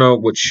don't know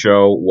what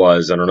show it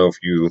was. I don't know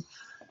if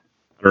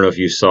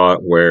you saw it,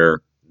 where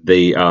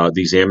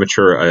these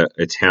amateur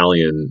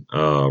Italian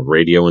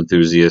radio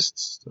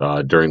enthusiasts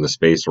during the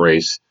space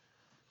race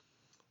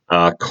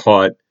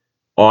caught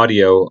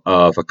audio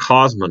of a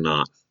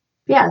cosmonaut.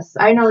 Yes,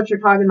 I know what you're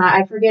talking about.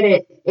 I forget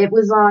it. It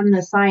was on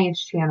the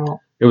Science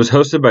Channel. It was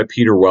hosted by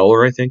Peter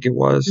Weller, I think it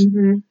was.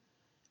 Mm-hmm.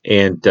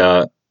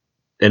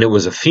 And it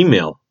was a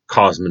female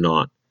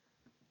cosmonaut.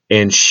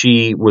 And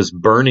she was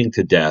burning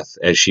to death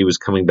as she was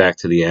coming back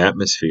to the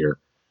atmosphere.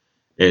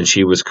 And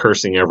she was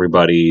cursing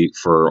everybody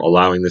for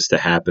allowing this to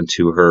happen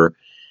to her.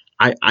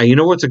 You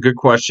know what's a good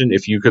question?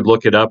 If you could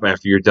look it up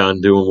after you're done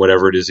doing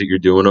whatever it is that you're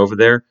doing over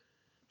there,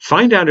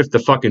 find out if the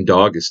fucking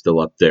dog is still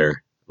up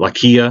there.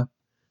 Lakia,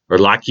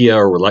 or I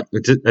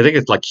think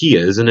it's Lakia,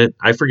 isn't it?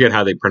 I forget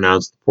how they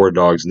pronounce the poor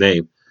dog's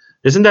name.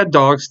 Isn't that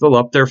dog still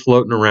up there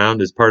floating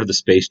around as part of the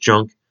space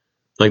junk?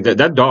 Like,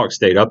 that dog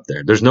stayed up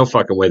there. There's no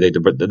fucking way they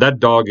did, but that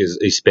dog is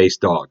a space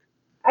dog.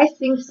 I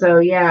think so,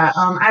 yeah.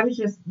 I was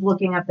just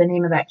looking up the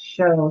name of that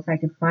show if I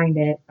could find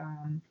it.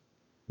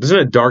 Isn't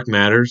it Dark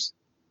Matters?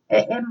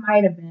 It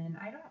might have been.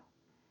 I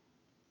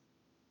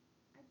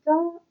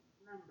don't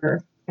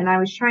remember. And I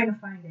was trying to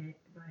find it,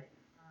 but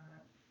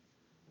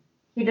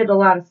he did a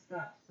lot of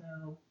stuff.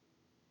 So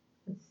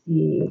let's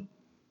see.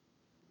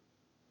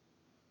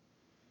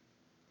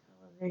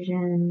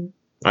 Television.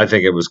 I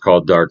think it was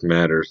called Dark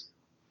Matters.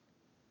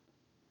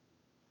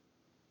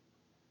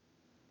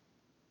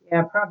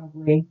 Yeah,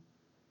 probably.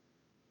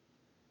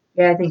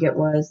 Yeah, I think it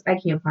was. I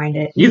can't find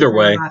it. Either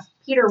way,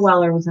 Peter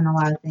Weller was in a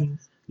lot of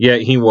things. Yeah,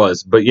 he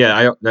was. But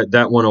yeah,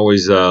 that one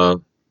always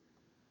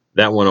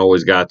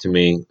got to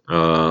me.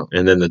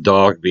 And then the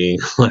dog being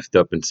left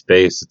up in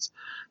space,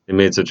 it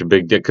made such a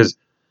big deal, because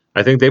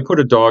I think they put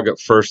a dog up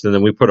first, and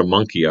then we put a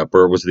monkey up,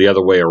 or it was the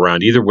other way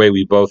around. Either way,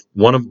 we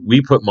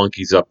put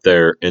monkeys up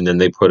there, and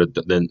then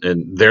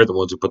and they're the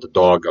ones who put the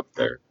dog up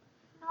there.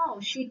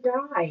 No, she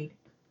died.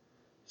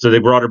 So they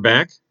brought her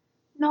back?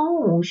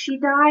 No, she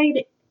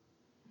died.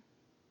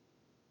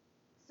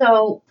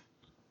 So,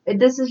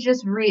 this is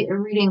just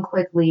reading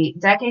quickly.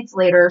 Decades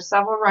later,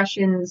 several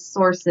Russian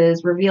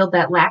sources revealed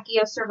that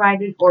Lakia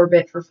survived in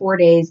orbit for 4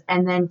 days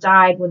and then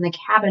died when the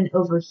cabin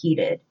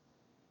overheated.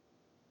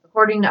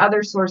 According to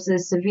other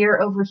sources, severe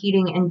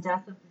overheating and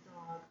death of the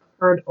dog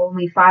occurred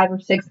only 5 or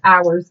 6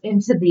 hours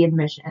into the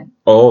mission.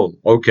 Oh,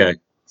 okay.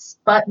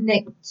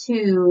 Sputnik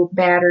 2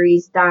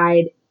 batteries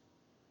died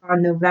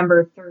on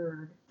November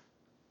 3rd.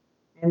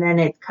 And then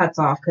it cuts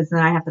off, because then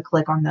I have to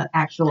click on the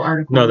actual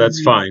article. No,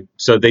 that's fine.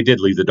 So they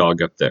did leave the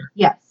dog up there.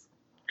 Yes.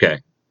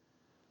 Okay.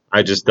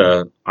 I just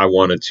I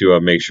wanted to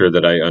make sure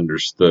that I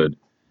understood.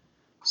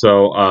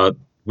 So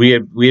we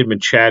had been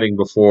chatting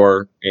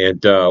before,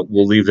 and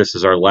we'll leave this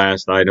as our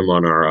last item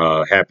on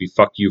our Happy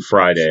Fuck You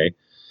Friday.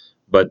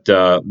 But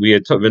we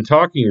had been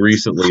talking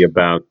recently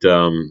about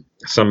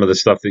some of the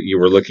stuff that you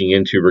were looking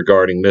into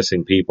regarding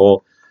missing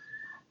people.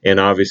 And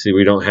obviously,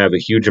 we don't have a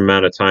huge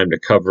amount of time to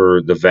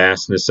cover the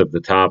vastness of the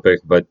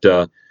topic, but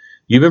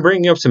you've been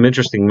bringing up some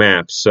interesting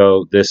maps.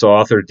 So this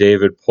author,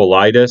 David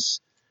Paulides,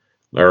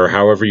 or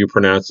however you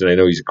pronounce it, I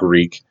know he's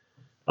Greek,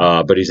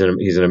 but he's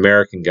an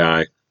American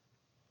guy.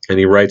 and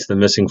he writes the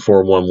Missing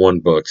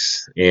 411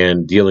 books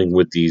and dealing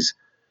with these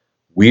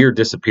weird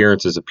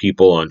disappearances of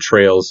people on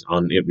trails,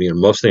 on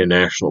mostly in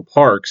national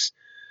parks,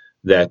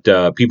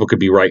 that people could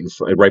be right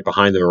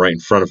behind them or right in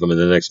front of them, and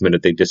the next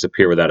minute they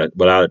disappear without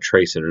a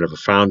trace and are never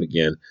found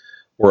again,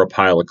 or a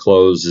pile of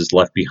clothes is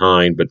left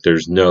behind, but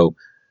there's no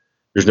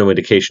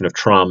indication of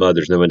trauma.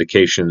 There's no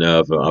indication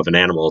of an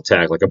animal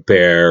attack like a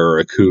bear or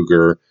a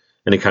cougar,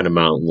 any kind of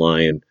mountain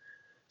lion.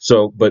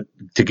 So, but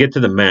to get to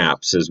the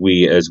maps as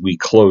we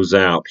close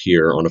out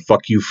here on a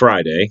Fuck You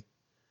Friday,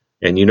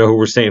 and you know who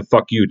we're saying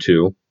fuck you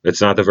to.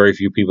 It's not the very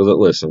few people that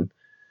listen.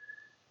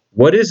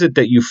 What is it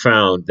that you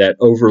found that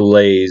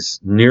overlays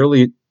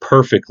nearly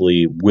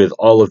perfectly with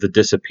all of the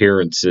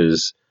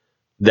disappearances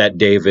that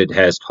David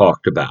has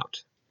talked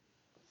about?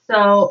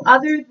 So,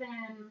 other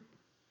than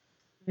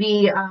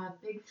the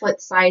Bigfoot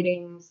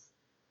sightings,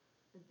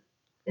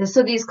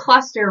 so these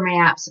cluster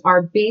maps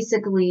are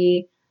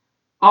basically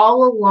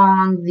all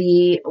along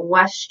the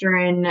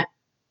western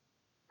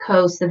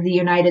coast of the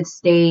United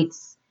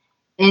States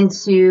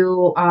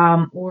into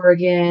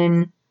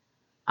Oregon,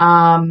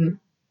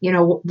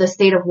 the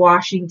state of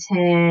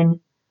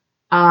Washington,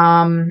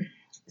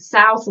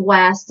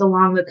 southwest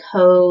along the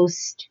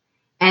coast,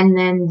 and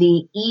then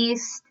the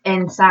east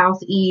and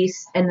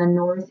southeast and the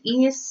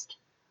northeast.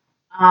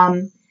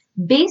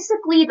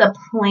 Basically, the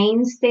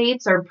plain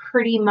states are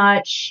pretty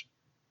much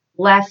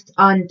left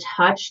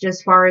untouched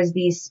as far as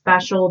these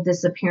special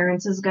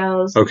disappearances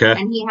goes. Okay.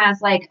 And he has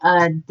like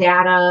a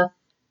data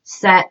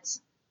set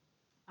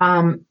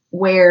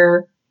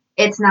where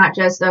it's not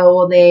just,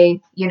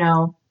 they,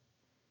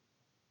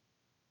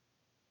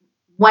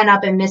 went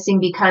up and missing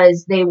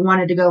because they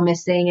wanted to go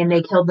missing and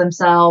they killed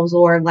themselves,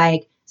 or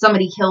like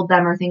somebody killed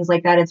them or things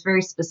like that. It's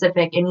very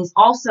specific. And he's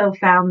also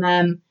found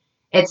them.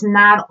 It's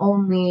not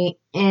only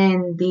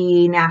in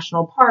the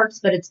national parks,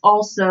 but it's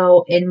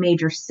also in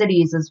major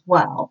cities as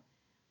well,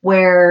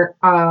 where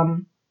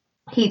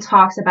he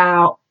talks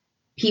about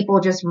people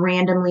just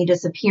randomly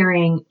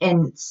disappearing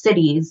in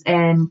cities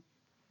and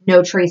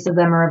no trace of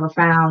them are ever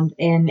found.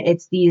 And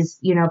it's these,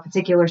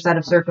 particular set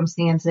of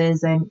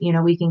circumstances. And,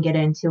 we can get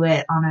into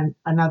it on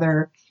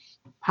another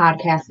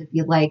podcast if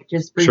you like,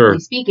 just briefly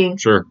speaking.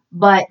 Sure.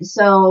 But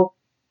so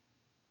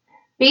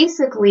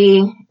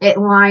basically it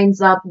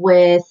lines up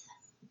with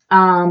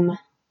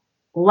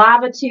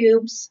lava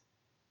tubes,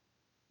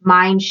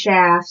 mine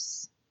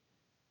shafts,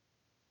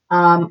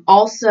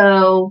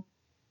 also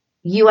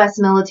U.S.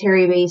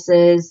 military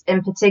bases,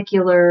 in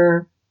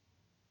particular,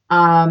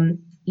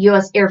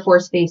 U.S. Air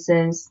Force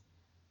bases,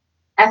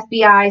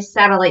 FBI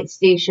satellite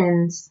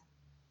stations,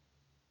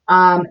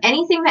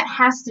 anything that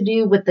has to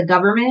do with the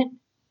government,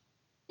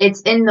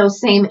 it's in those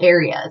same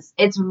areas.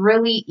 It's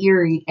really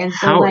eerie. And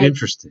so, how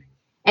interesting.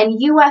 And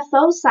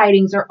UFO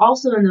sightings are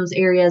also in those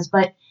areas,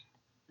 but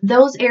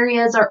those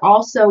areas are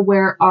also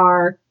where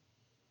our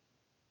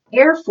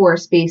Air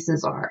Force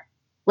bases are.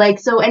 Like,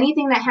 so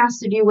anything that has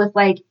to do with,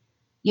 like,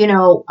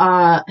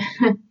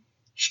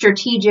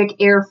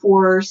 strategic Air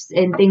Force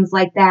and things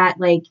like that,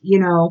 like,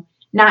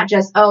 not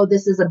just,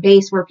 this is a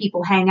base where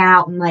people hang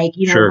out and, like,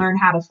 learn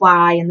how to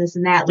fly and this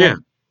and that. Like,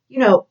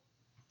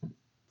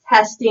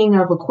 testing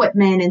of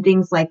equipment and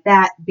things like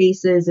that,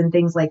 bases and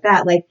things like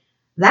that. Like,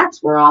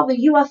 that's where all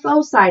the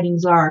UFO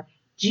sightings are.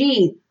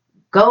 Gee,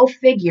 go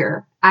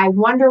figure. I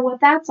wonder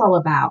what that's all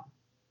about.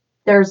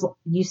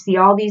 You see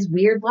all these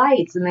weird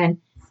lights, and then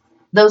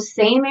those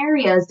same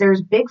areas,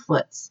 there's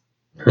Bigfoots.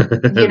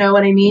 You know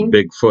what I mean?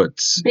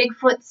 Bigfoots.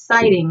 Bigfoot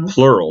sightings.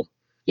 Plural.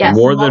 Yes.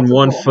 More than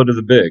 1 foot of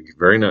the big.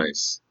 Very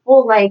nice.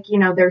 Well, like,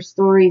 there's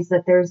stories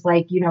that there's,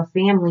 like,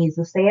 families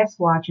of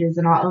Sasquatches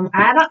and all.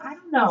 I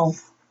don't know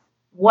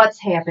what's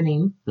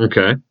happening.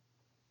 Okay.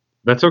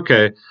 That's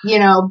okay.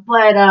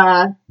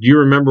 But do you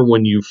remember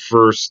when you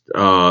first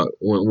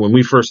when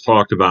we first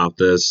talked about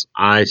this,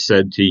 I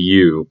said to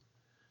you,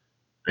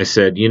 I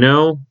said,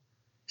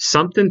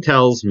 something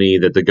tells me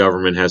that the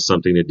government has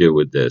something to do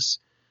with this.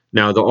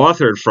 Now, the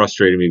author had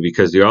frustrated me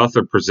because the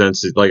author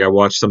presents it, like, I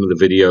watched some of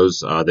the videos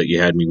that you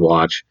had me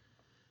watch,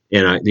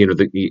 and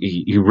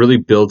he really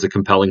builds a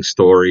compelling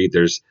story.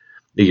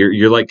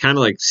 You're like kind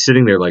of like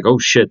sitting there like, oh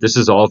shit, this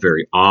is all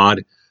very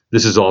odd.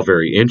 This is all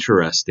very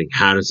interesting.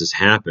 How does this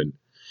happen?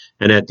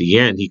 And at the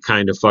end, he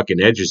kind of fucking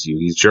edges you.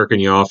 He's jerking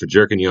you off and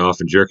jerking you off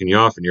and jerking you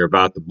off, and you're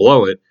about to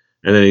blow it,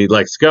 and then he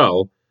lets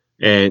go,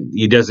 and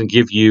he doesn't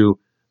give you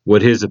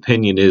what his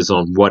opinion is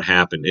on what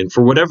happened. And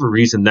for whatever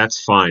reason,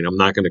 that's fine. I'm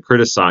not going to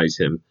criticize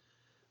him,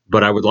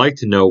 but I would like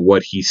to know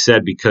what he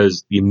said,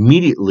 because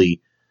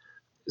immediately,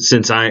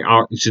 since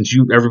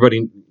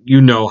everybody,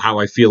 how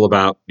I feel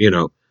about,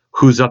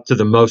 who's up to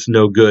the most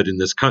no good in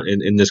this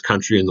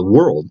country, in the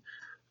world,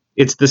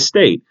 it's the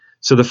state.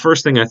 So the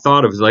first thing I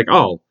thought of is like,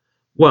 oh,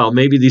 well,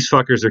 maybe these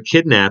fuckers are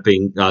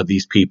kidnapping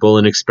these people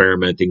and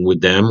experimenting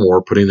with them,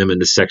 or putting them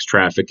into sex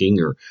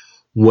trafficking, or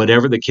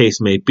whatever the case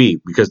may be,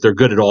 because they're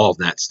good at all of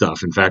that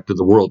stuff. In fact, they're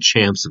the world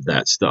champs of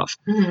that stuff.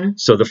 Mm-hmm.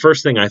 So the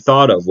first thing I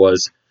thought of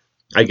was,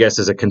 I guess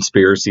as a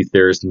conspiracy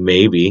theorist,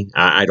 maybe,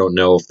 I don't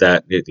know if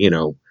that,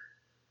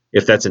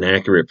 if that's an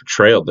accurate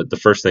portrayal. But the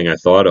first thing I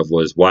thought of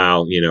was,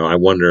 wow, I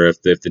wonder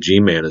if the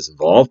G-Man is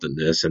involved in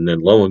this. And then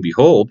lo and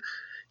behold,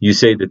 you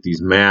say that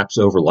these maps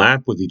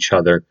overlap with each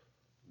other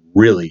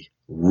really,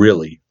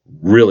 really,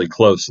 really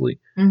closely.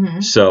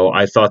 Mm-hmm. So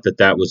I thought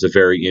that was a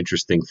very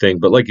interesting thing.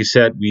 But like you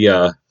said, we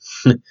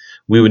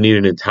we would need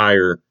an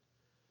entire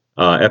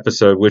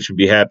episode, which would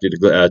be happy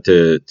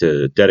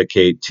to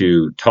dedicate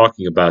to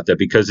talking about that,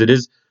 because it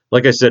is,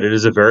 like I said, it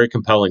is a very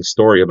compelling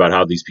story about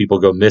how these people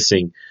go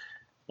missing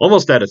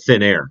almost out of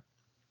thin air,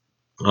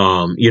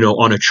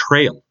 on a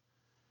trail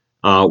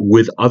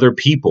with other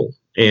people.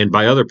 And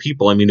by other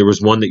people, I mean, there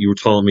was one that you were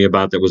telling me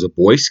about that was a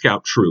Boy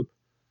Scout troop,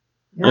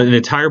 an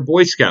entire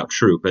Boy Scout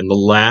troop. And the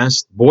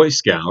last Boy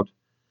Scout,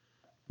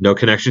 no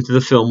connection to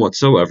the film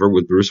whatsoever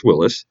with Bruce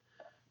Willis,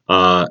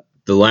 the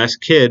last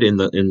kid in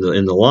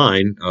the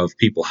line of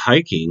people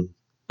hiking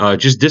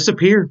just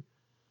disappeared,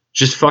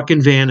 just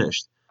fucking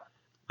vanished.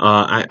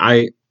 That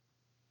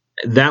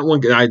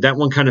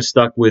one kind of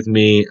stuck with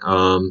me.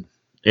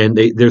 And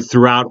they're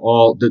throughout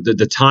all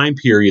the time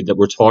period that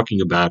we're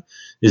talking about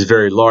is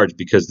very large,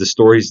 because the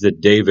stories that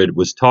David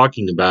was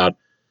talking about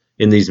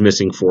in these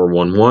missing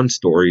 411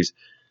 stories,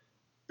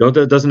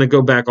 doesn't it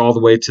go back all the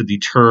way to the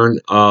turn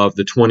of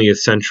the 20th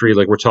century?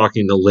 Like, we're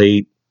talking the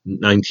late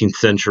 19th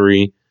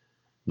century.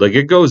 Like,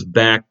 it goes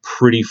back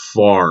pretty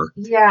far.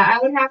 Yeah, I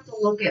would have to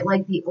look at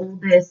like the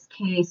oldest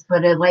case,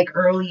 but at like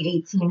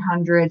early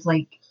 1800s,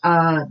 like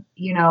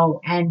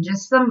and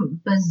just some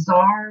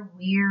bizarre,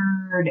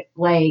 weird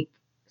like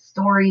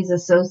stories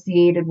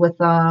associated with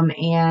them.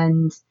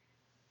 And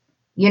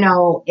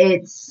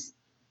it's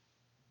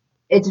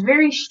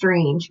very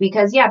strange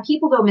because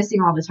people go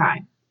missing all the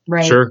time,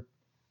 right? Sure.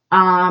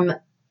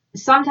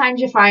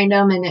 Sometimes you find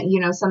them,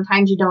 and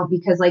sometimes you don't,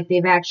 because like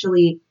they've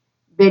actually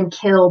been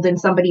killed and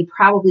somebody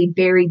probably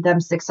buried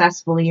them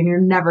successfully, and you're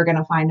never going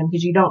to find them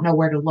because you don't know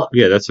where to look.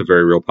 Yeah, that's a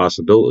very real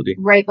possibility.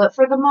 Right, but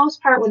for the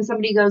most part, when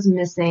somebody goes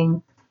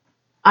missing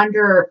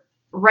under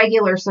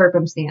regular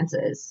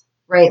circumstances,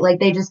 right, like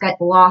they just got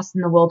lost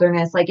in the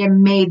wilderness, like it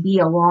may be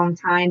a long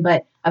time,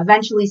 but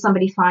eventually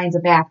somebody finds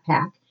a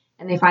backpack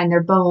and they find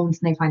their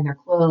bones and they find their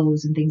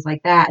clothes and things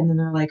like that, and then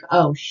they're like,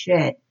 oh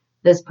shit,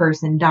 this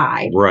person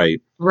died.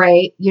 Right.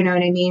 You know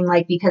what I mean?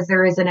 Like, because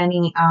there isn't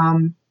any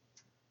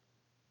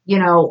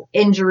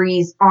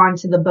injuries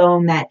onto the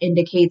bone that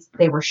indicates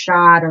they were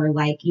shot, or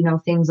like,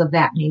 things of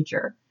that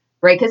nature,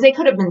 right? Because they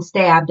could have been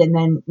stabbed and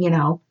then,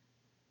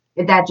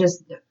 that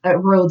just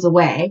erodes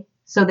away.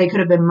 So they could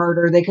have been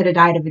murdered. They could have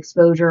died of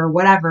exposure or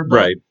whatever. But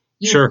right.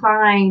 You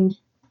find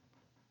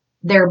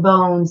their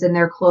bones and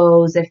their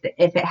clothes if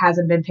it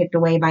hasn't been picked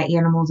away by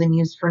animals and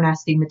used for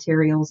nesting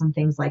materials and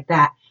things like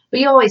that.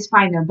 But you always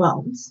find their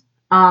bones.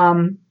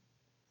 So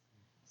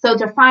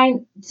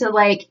to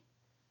like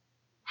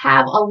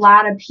have a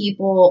lot of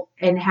people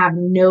and have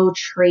no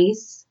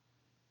trace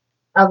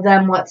of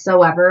them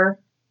whatsoever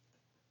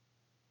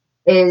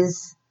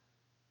that's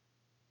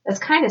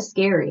kind of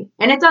scary.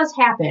 And it does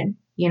happen,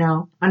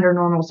 under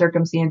normal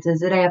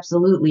circumstances. It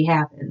absolutely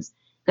happens.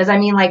 Because I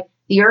mean, like,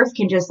 the earth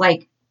can just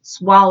like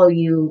swallow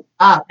you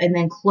up and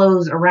then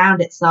close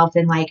around itself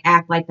and like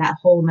act like that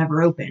hole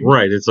never opened.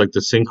 Right. It's like the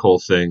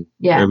sinkhole thing.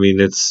 Yeah. I mean,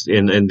 it's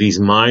in these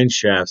mine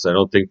shafts. I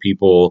don't think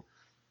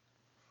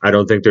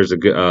there's a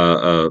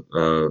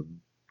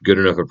good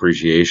enough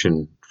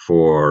appreciation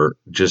for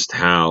just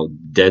how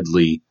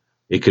deadly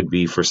it could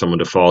be for someone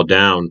to fall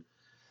down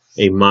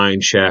a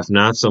mine shaft.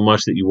 Not so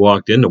much that you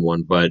walked into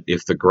one, but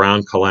if the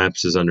ground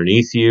collapses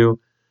underneath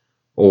you,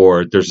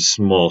 or there's a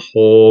small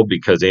hole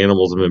because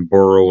animals have been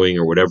burrowing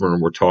or whatever,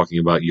 and we're talking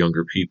about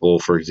younger people,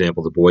 for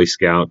example, the Boy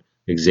Scout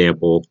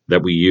example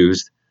that we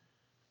used,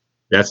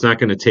 that's not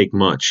going to take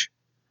much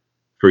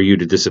for you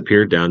to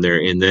disappear down there,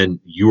 and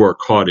then you are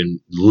caught in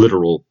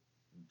literal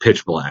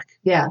pitch black.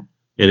 Yeah.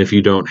 And if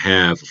you don't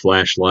have a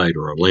flashlight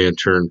or a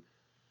lantern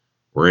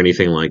or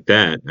anything like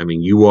that, I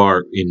mean, you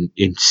are in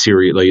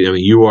serious. Like, I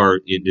mean, you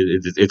are.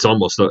 It's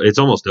almost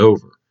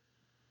over.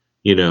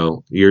 I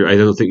don't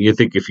think you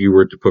think if you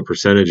were to put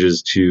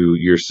percentages to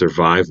your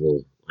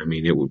survival, I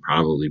mean, it would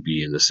probably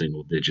be in the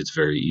single digits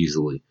very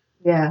easily.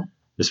 Yeah.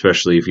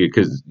 Especially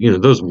because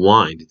those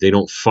wind, they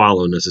don't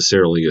follow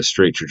necessarily a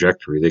straight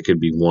trajectory. They could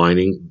be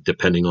winding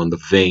depending on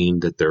the vein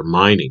that they're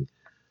mining,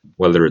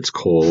 whether it's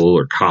coal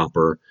or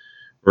copper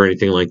or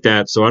anything like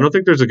that. So I don't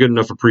think there's a good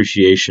enough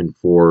appreciation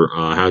for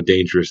how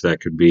dangerous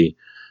that could be.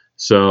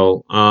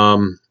 So,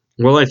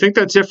 well, I think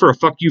that's it for a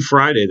Fuck You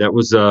Friday. That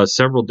was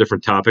several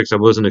different topics. I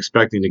wasn't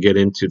expecting to get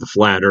into the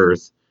flat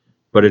earth,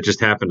 but it just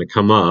happened to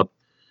come up.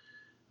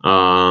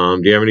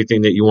 Do you have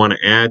anything that you want to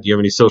add? Do you have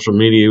any social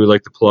media you would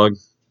like to plug?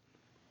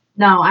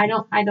 No, I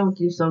don't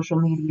do social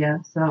media,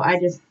 so I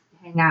just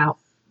hang out.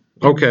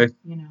 Okay.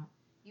 You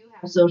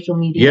have social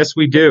media. Yes,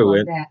 we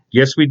do.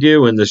 Yes, we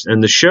do. And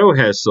the show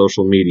has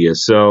social media.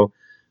 So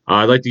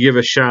I'd like to give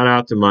a shout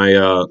out to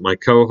my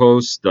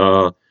co-host,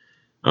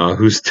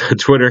 whose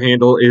Twitter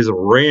handle is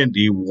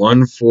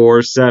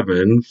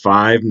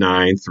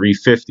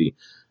Randy14759350.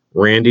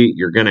 Randy,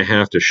 you're going to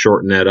have to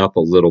shorten that up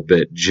a little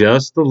bit,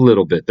 just a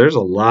little bit. There's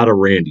a lot of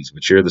Randys,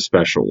 but you're the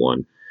special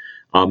one.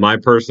 My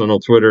personal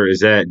Twitter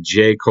is at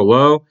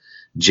jaycolo,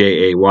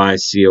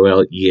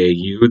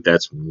 JAYCOLEAU.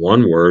 That's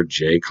one word,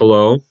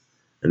 jcolo,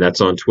 and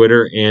that's on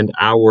Twitter. And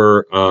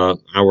our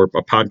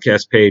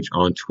podcast page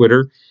on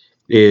Twitter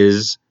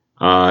is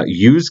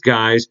Use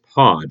Guys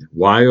Pod,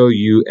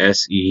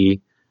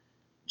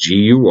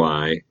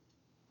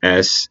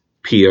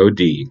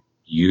 YOUSEGUYSPOD,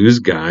 Use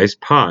Guys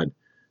Pod.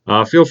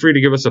 Feel free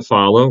to give us a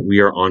follow. We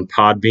are on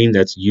Podbean.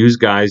 That's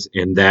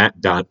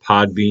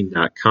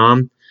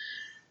useguysantthat.podbean.com.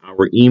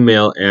 Our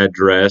email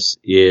address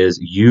is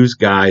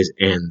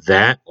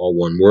useguysantthat, all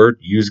one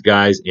word,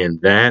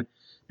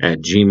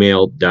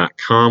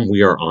 useguysantthat@gmail.com.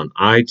 We are on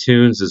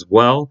iTunes as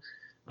well.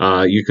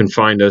 You can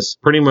find us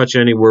pretty much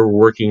anywhere. We're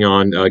working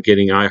on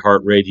getting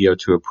iHeartRadio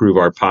to approve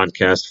our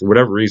podcast. For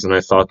whatever reason,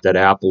 I thought that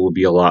Apple would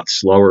be a lot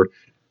slower.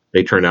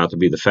 They turned out to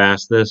be the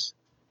fastest.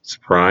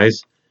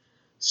 Surprise.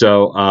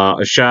 So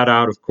a shout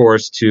out, of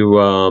course, to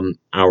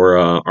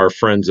our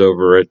friends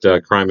over at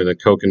Crime in the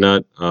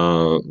Coconut,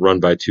 run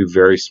by two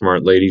very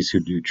smart ladies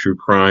who do true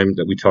crime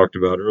that we talked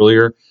about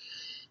earlier.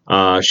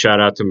 Shout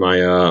out to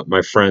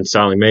my friend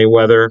Sally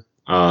Mayweather.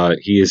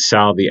 He is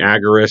Sal the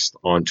Agorist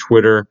on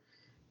Twitter.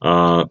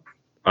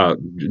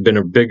 Been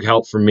a big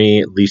help for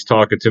me, at least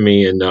talking to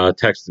me and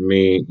texting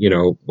me,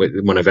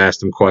 when I've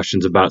asked him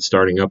questions about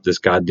starting up this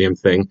goddamn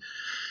thing.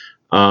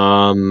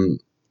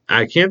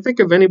 I can't think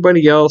of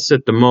anybody else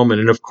at the moment.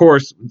 And of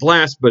course,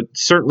 last but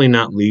certainly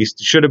not least,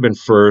 should have been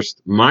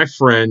first, my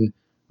friend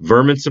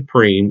Vermin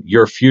Supreme,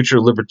 your future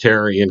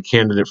libertarian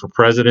candidate for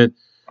president.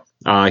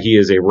 He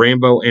is a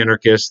rainbow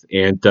anarchist,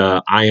 and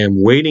I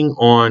am waiting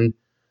on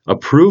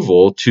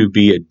approval to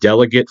be a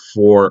delegate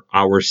for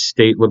our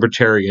state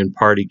Libertarian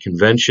Party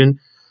convention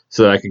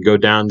so that I can go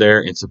down there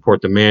and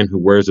support the man who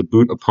wears a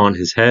boot upon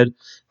his head.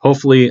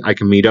 Hopefully, I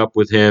can meet up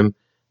with him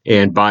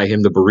and buy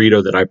him the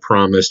burrito that I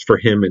promised for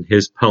him and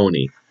his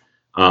pony.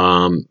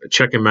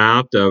 Check him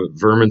out.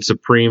 Vermin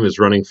Supreme is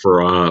running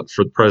for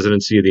the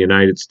presidency of the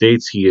United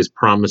States. He is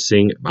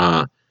promising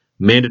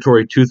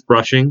mandatory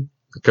toothbrushing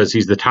because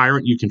he's the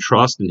tyrant you can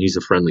trust and he's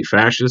a friendly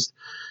fascist.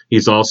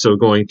 He's also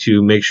going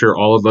to make sure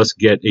all of us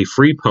get a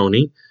free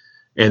pony,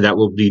 and that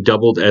will be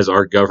doubled as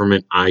our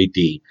government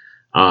ID.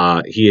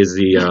 He is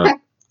the...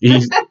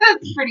 That's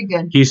pretty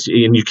good.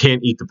 And you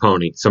can't eat the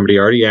pony. Somebody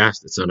already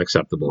asked. It's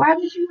unacceptable. Why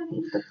would you want to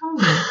eat the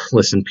pony?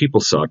 Listen,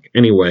 people suck.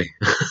 Anyway,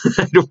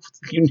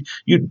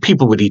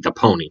 people would eat the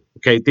pony.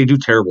 Okay, they do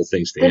terrible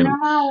things to him. They're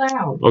not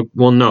allowed. Oh,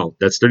 well, no,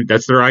 that's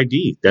their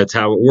ID. That's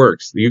how it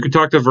works. You can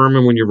talk to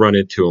Vermin when you run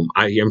into him.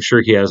 I'm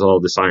sure he has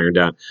all this ironed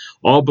out.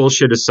 All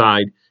bullshit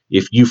aside,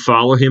 if you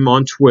follow him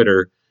on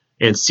Twitter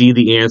and see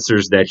the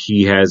answers that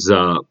he has,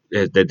 the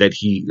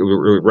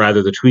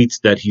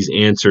tweets that he's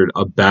answered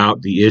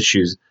about the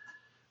issues,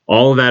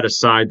 all of that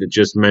aside that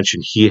just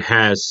mentioned, he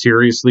has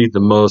seriously the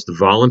most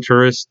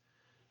voluntarist,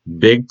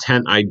 big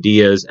tent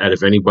ideas out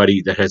of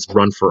anybody that has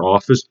run for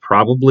office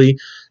probably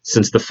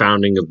since the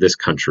founding of this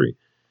country.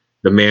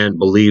 The man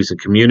believes in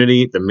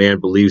community. The man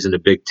believes in a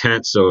big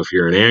tent. So if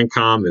you're an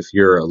ANCOM, if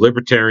you're a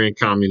libertarian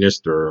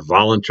communist or a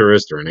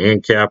voluntarist or an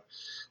ANCAP,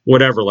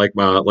 whatever, like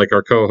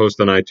our co-host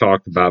and I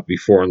talked about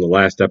before on the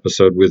last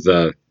episode with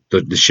the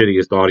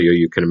shittiest audio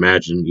you can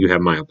imagine. You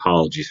have my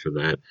apologies for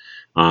that.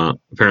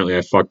 Apparently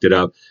I fucked it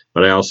up,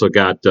 but I also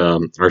got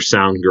our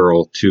sound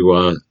girl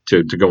to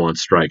go on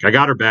strike. I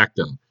got her back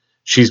though.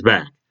 She's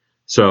back,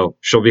 so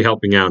she'll be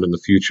helping out in the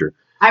future.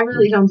 I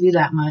really don't do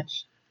that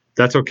much.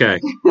 That's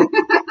okay,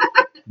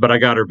 but I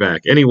got her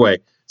back anyway.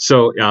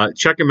 So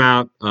check him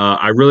out.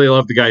 I really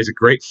love the guy. He's a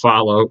great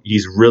follow.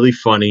 He's really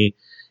funny.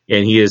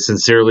 And he is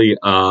sincerely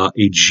a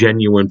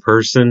genuine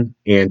person,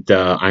 and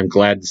I'm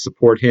glad to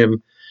support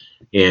him.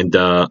 And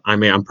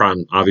I'm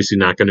probably obviously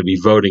not going to be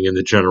voting in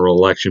the general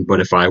election,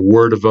 but if I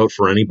were to vote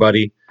for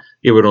anybody,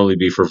 it would only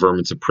be for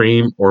Vermin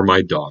Supreme or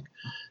my dog.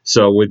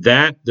 So with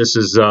that, this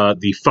is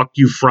the Fuck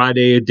You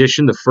Friday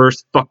edition, the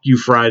first Fuck You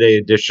Friday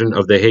edition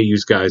of the Hey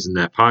Use Guys in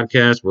That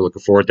podcast. We're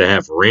looking forward to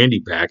have Randy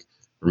back.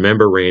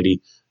 Remember,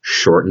 Randy,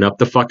 shorten up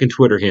the fucking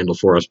Twitter handle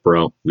for us,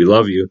 bro. We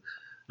love you.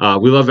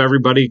 We love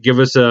everybody. Give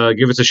us a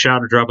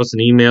shout or drop us an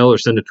email or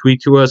send a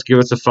tweet to us. Give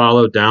us a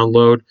follow,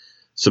 download,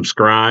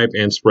 subscribe,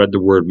 and spread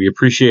the word. We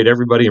appreciate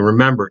everybody. And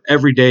remember,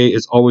 every day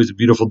is always a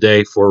beautiful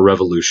day for a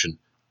revolution.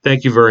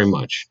 Thank you very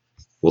much.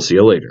 We'll see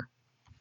you later.